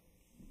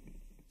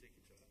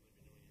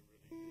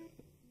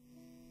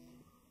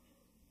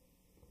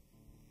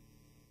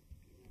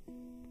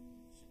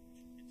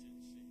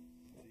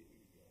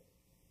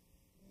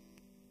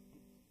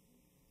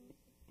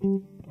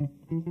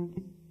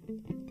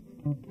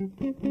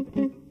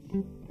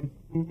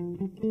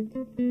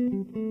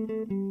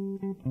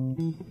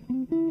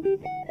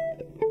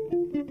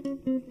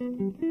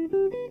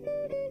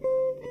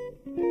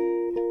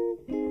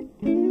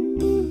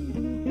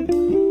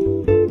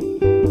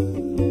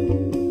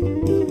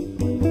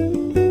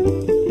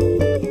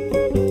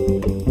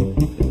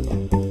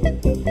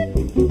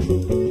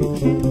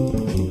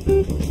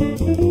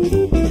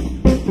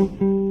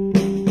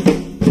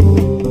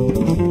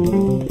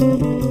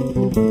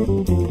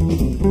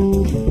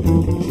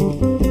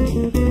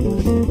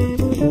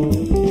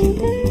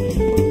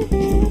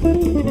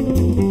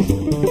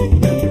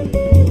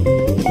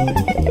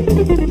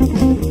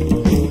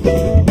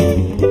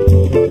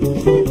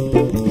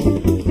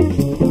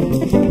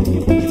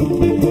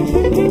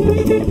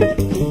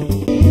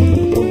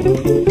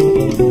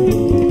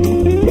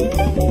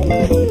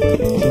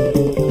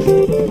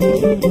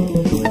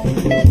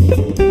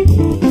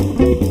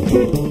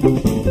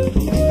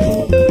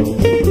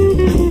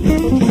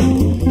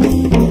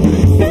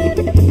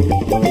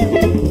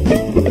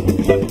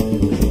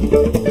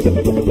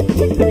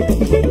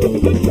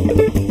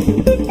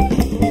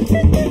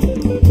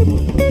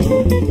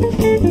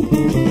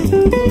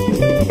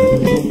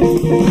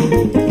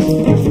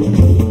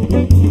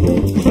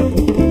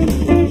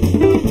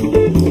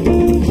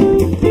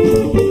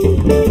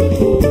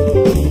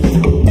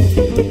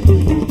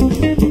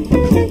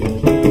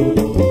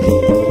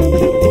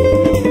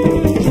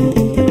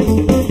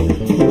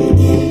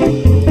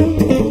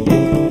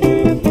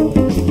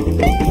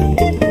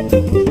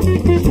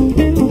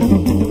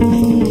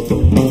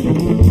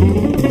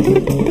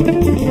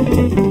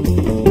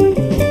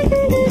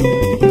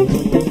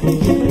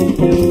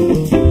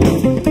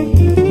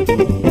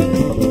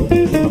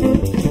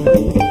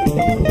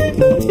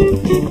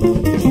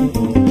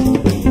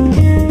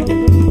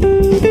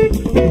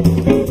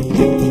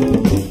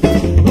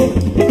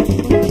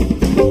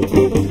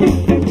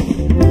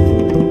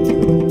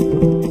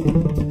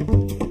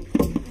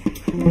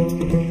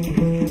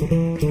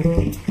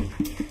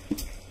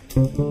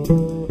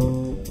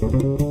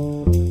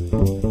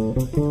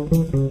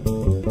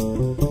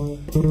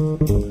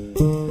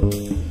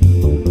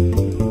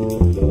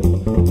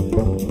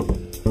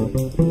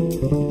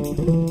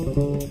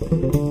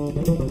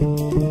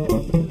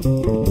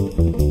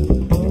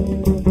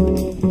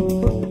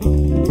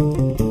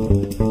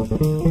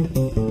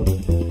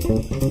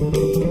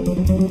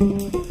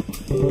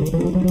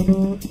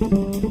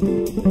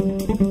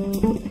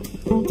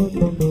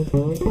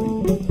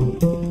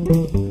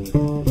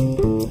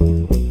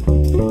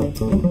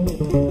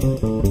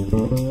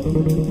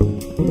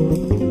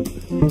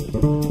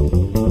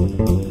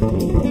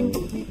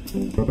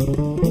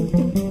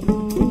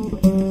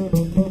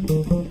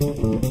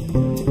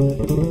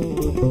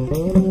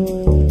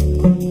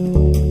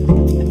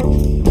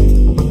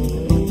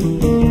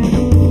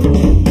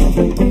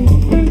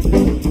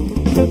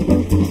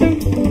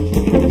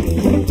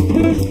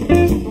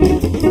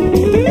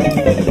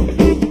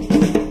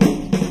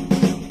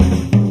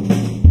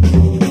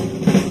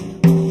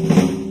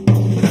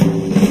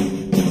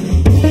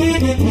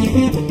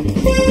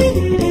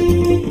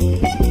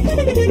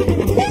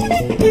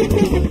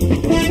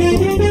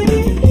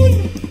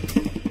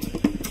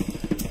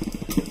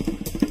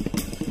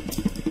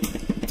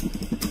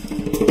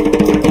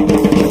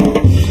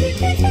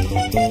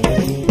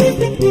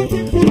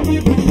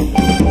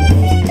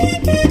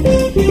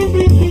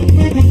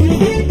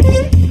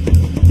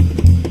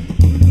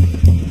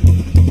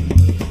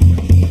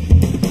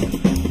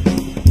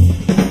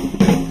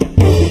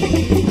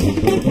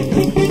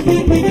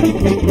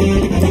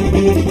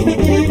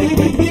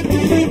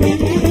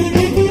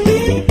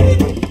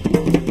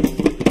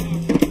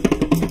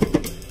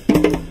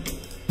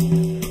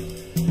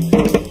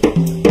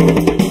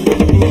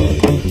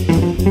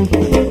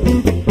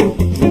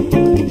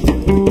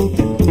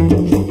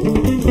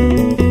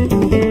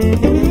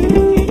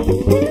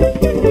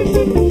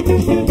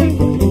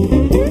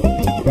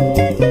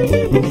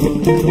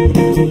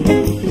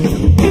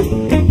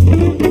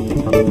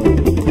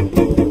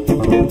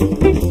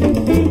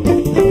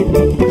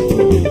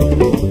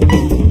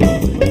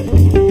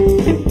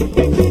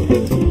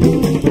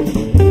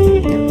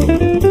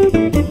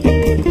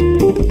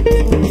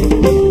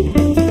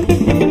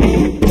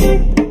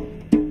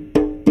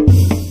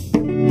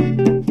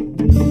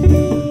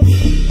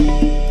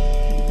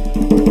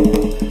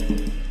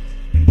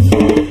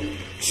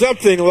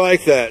 something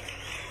like that.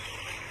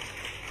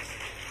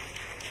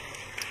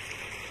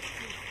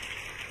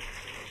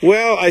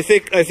 Well, I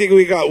think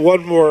we got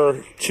one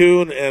more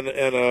tune and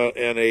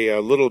a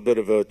little bit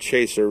of a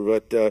chaser,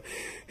 but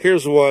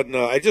here's one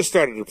I just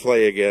started to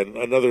play again.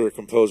 Another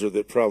composer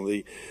that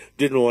probably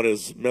didn't want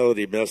his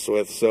melody messed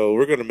with, so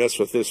we're going to mess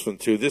with this one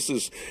too. This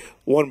is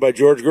one by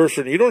George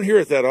Gershwin. You don't hear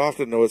it that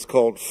often, though. It's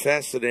called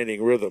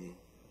 "Fascinating Rhythm."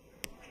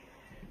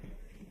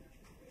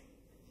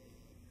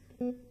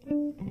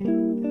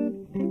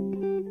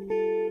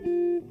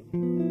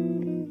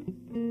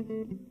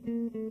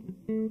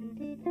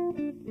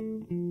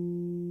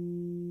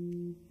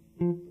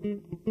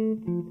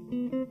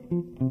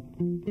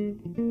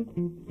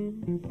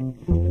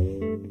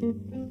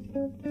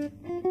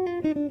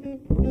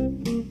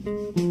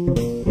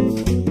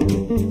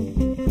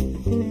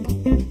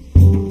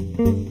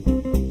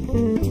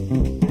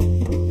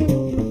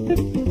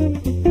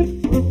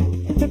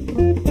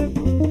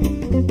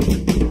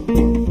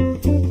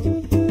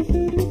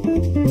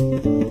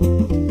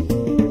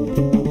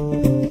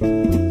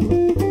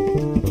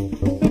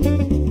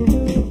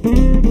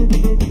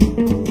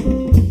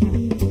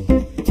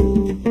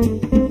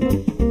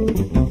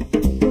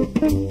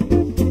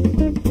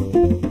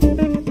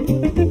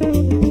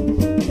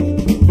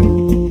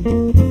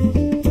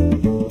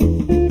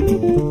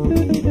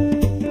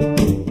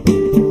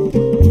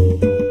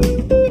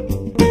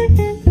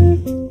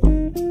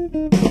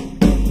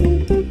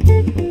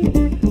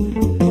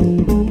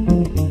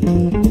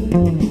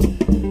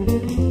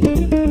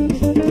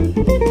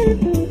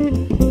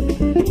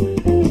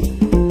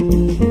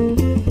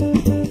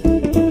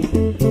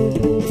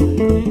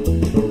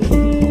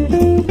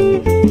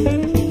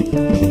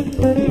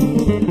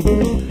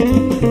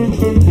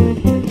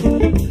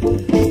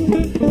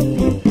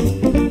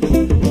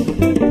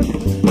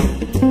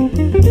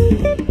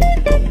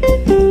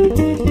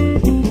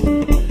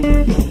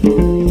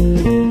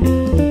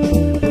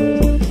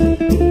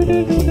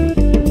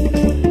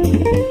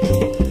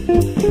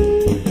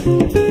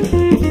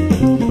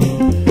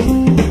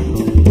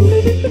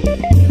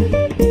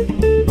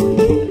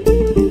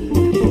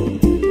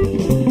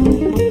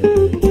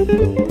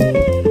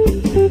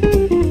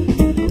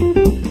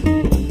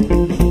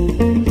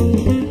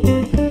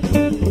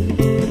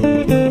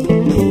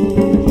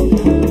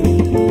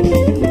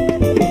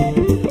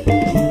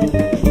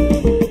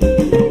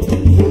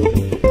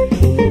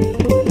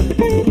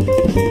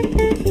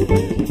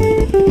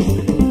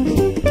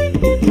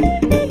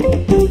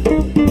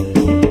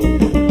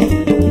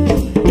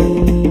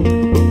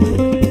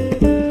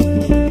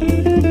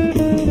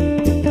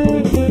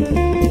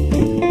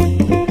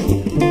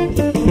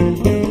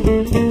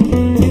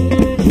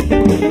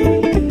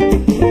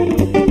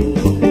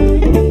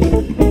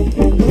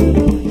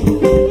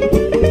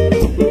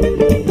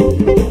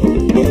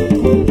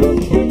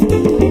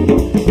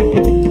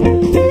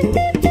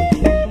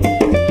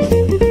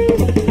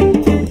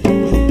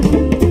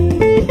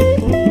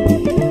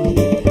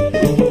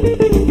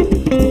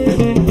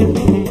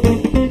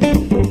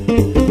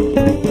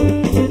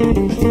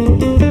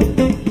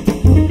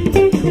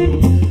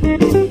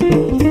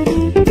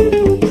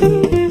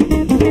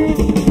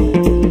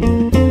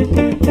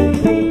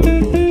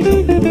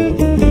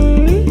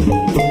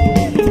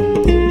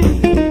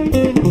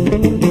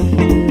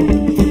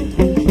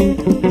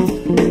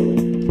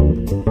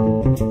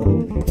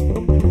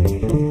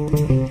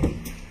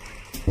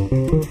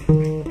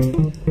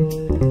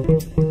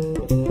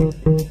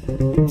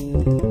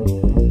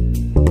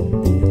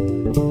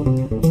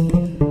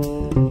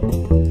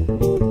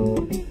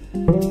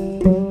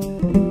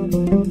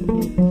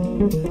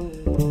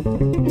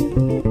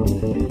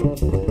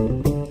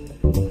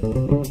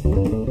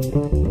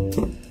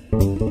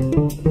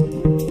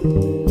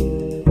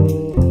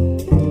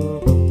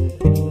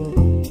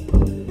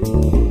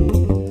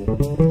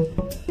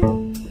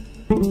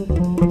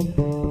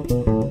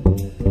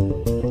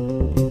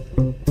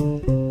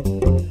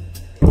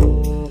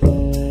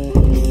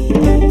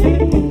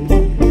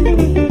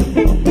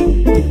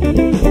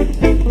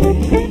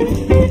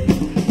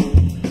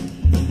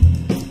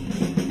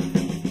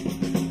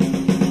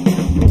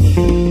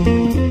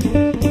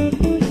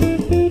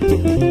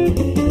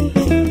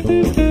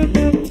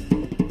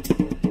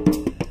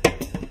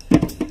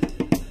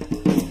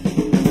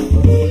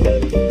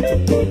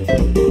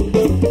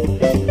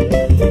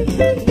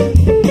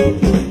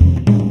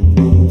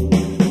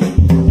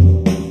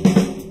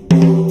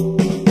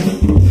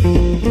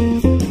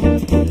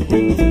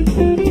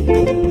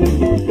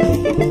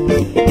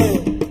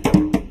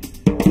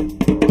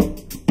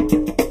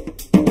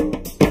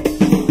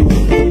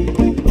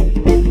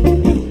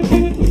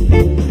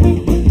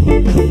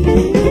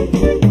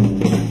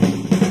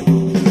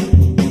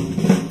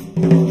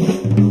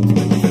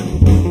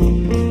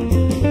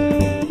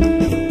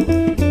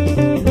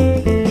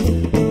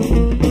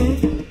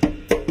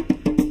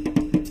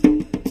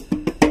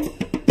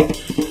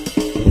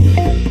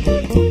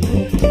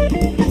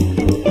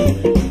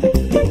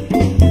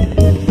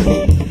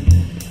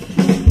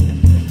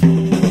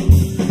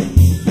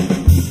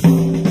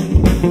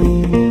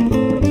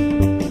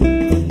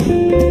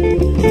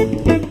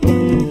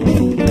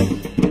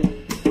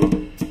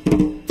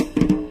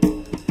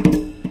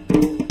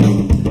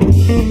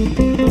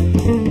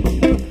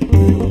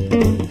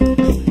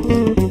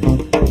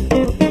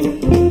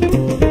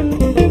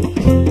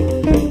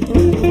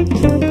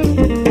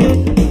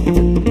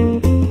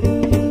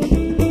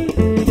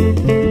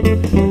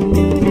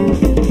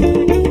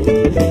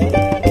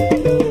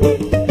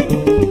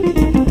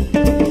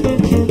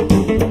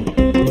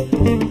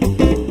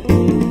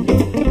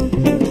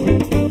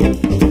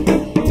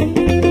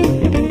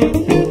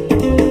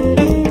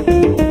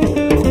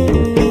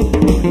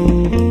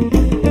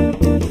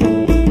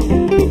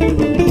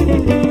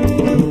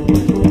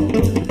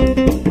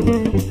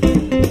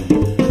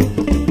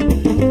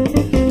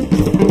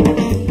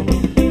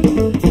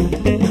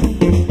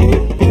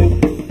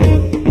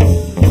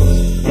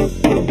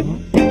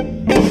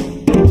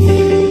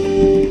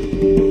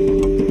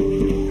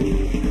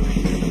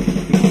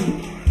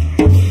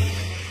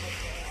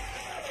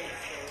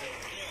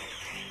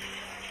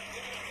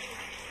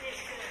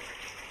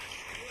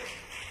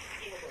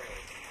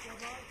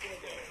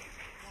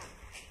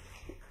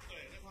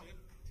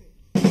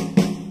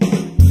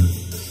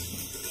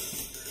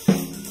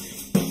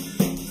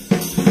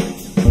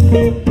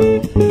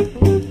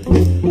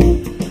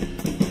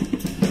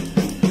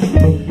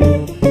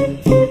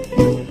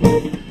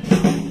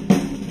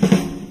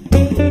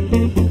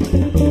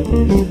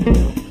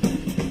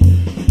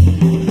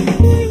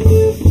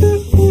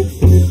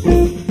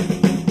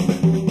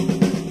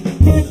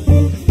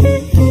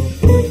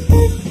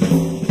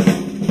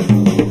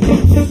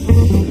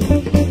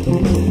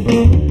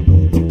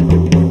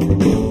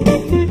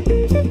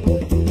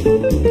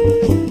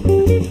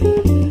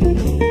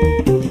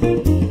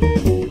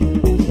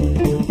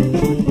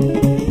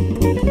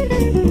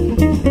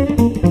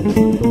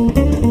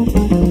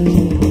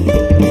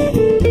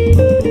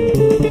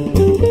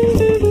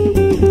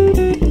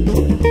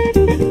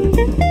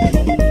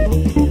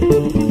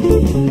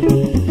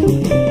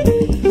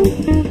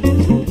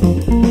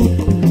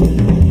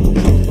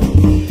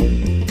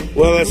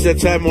 That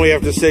time we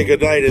have to say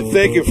goodnight, and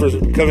thank you for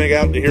coming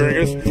out and hearing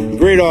us.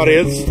 Great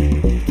audience.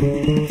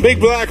 Big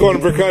Black on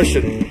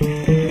percussion.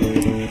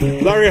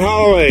 Larry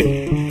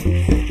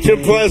Holloway,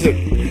 Jim Pleasant,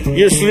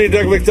 yours truly,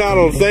 Doug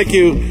MacDonald. Thank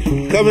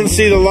you. Come and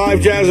see the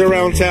live jazz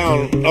around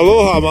town.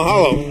 Aloha,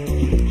 mahalo.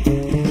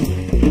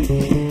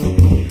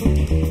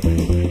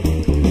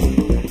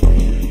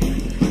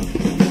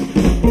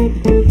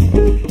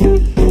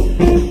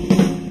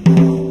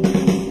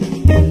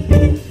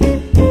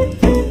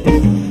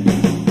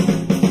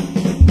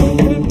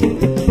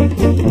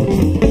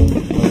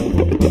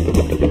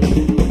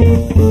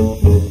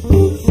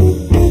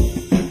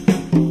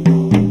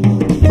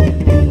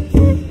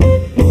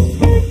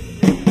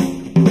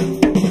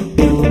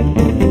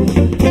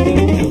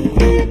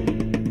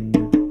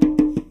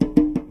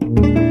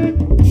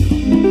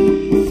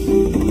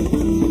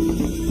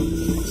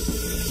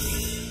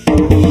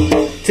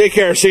 Take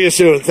care. See you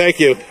soon. Thank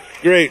you.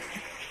 Great.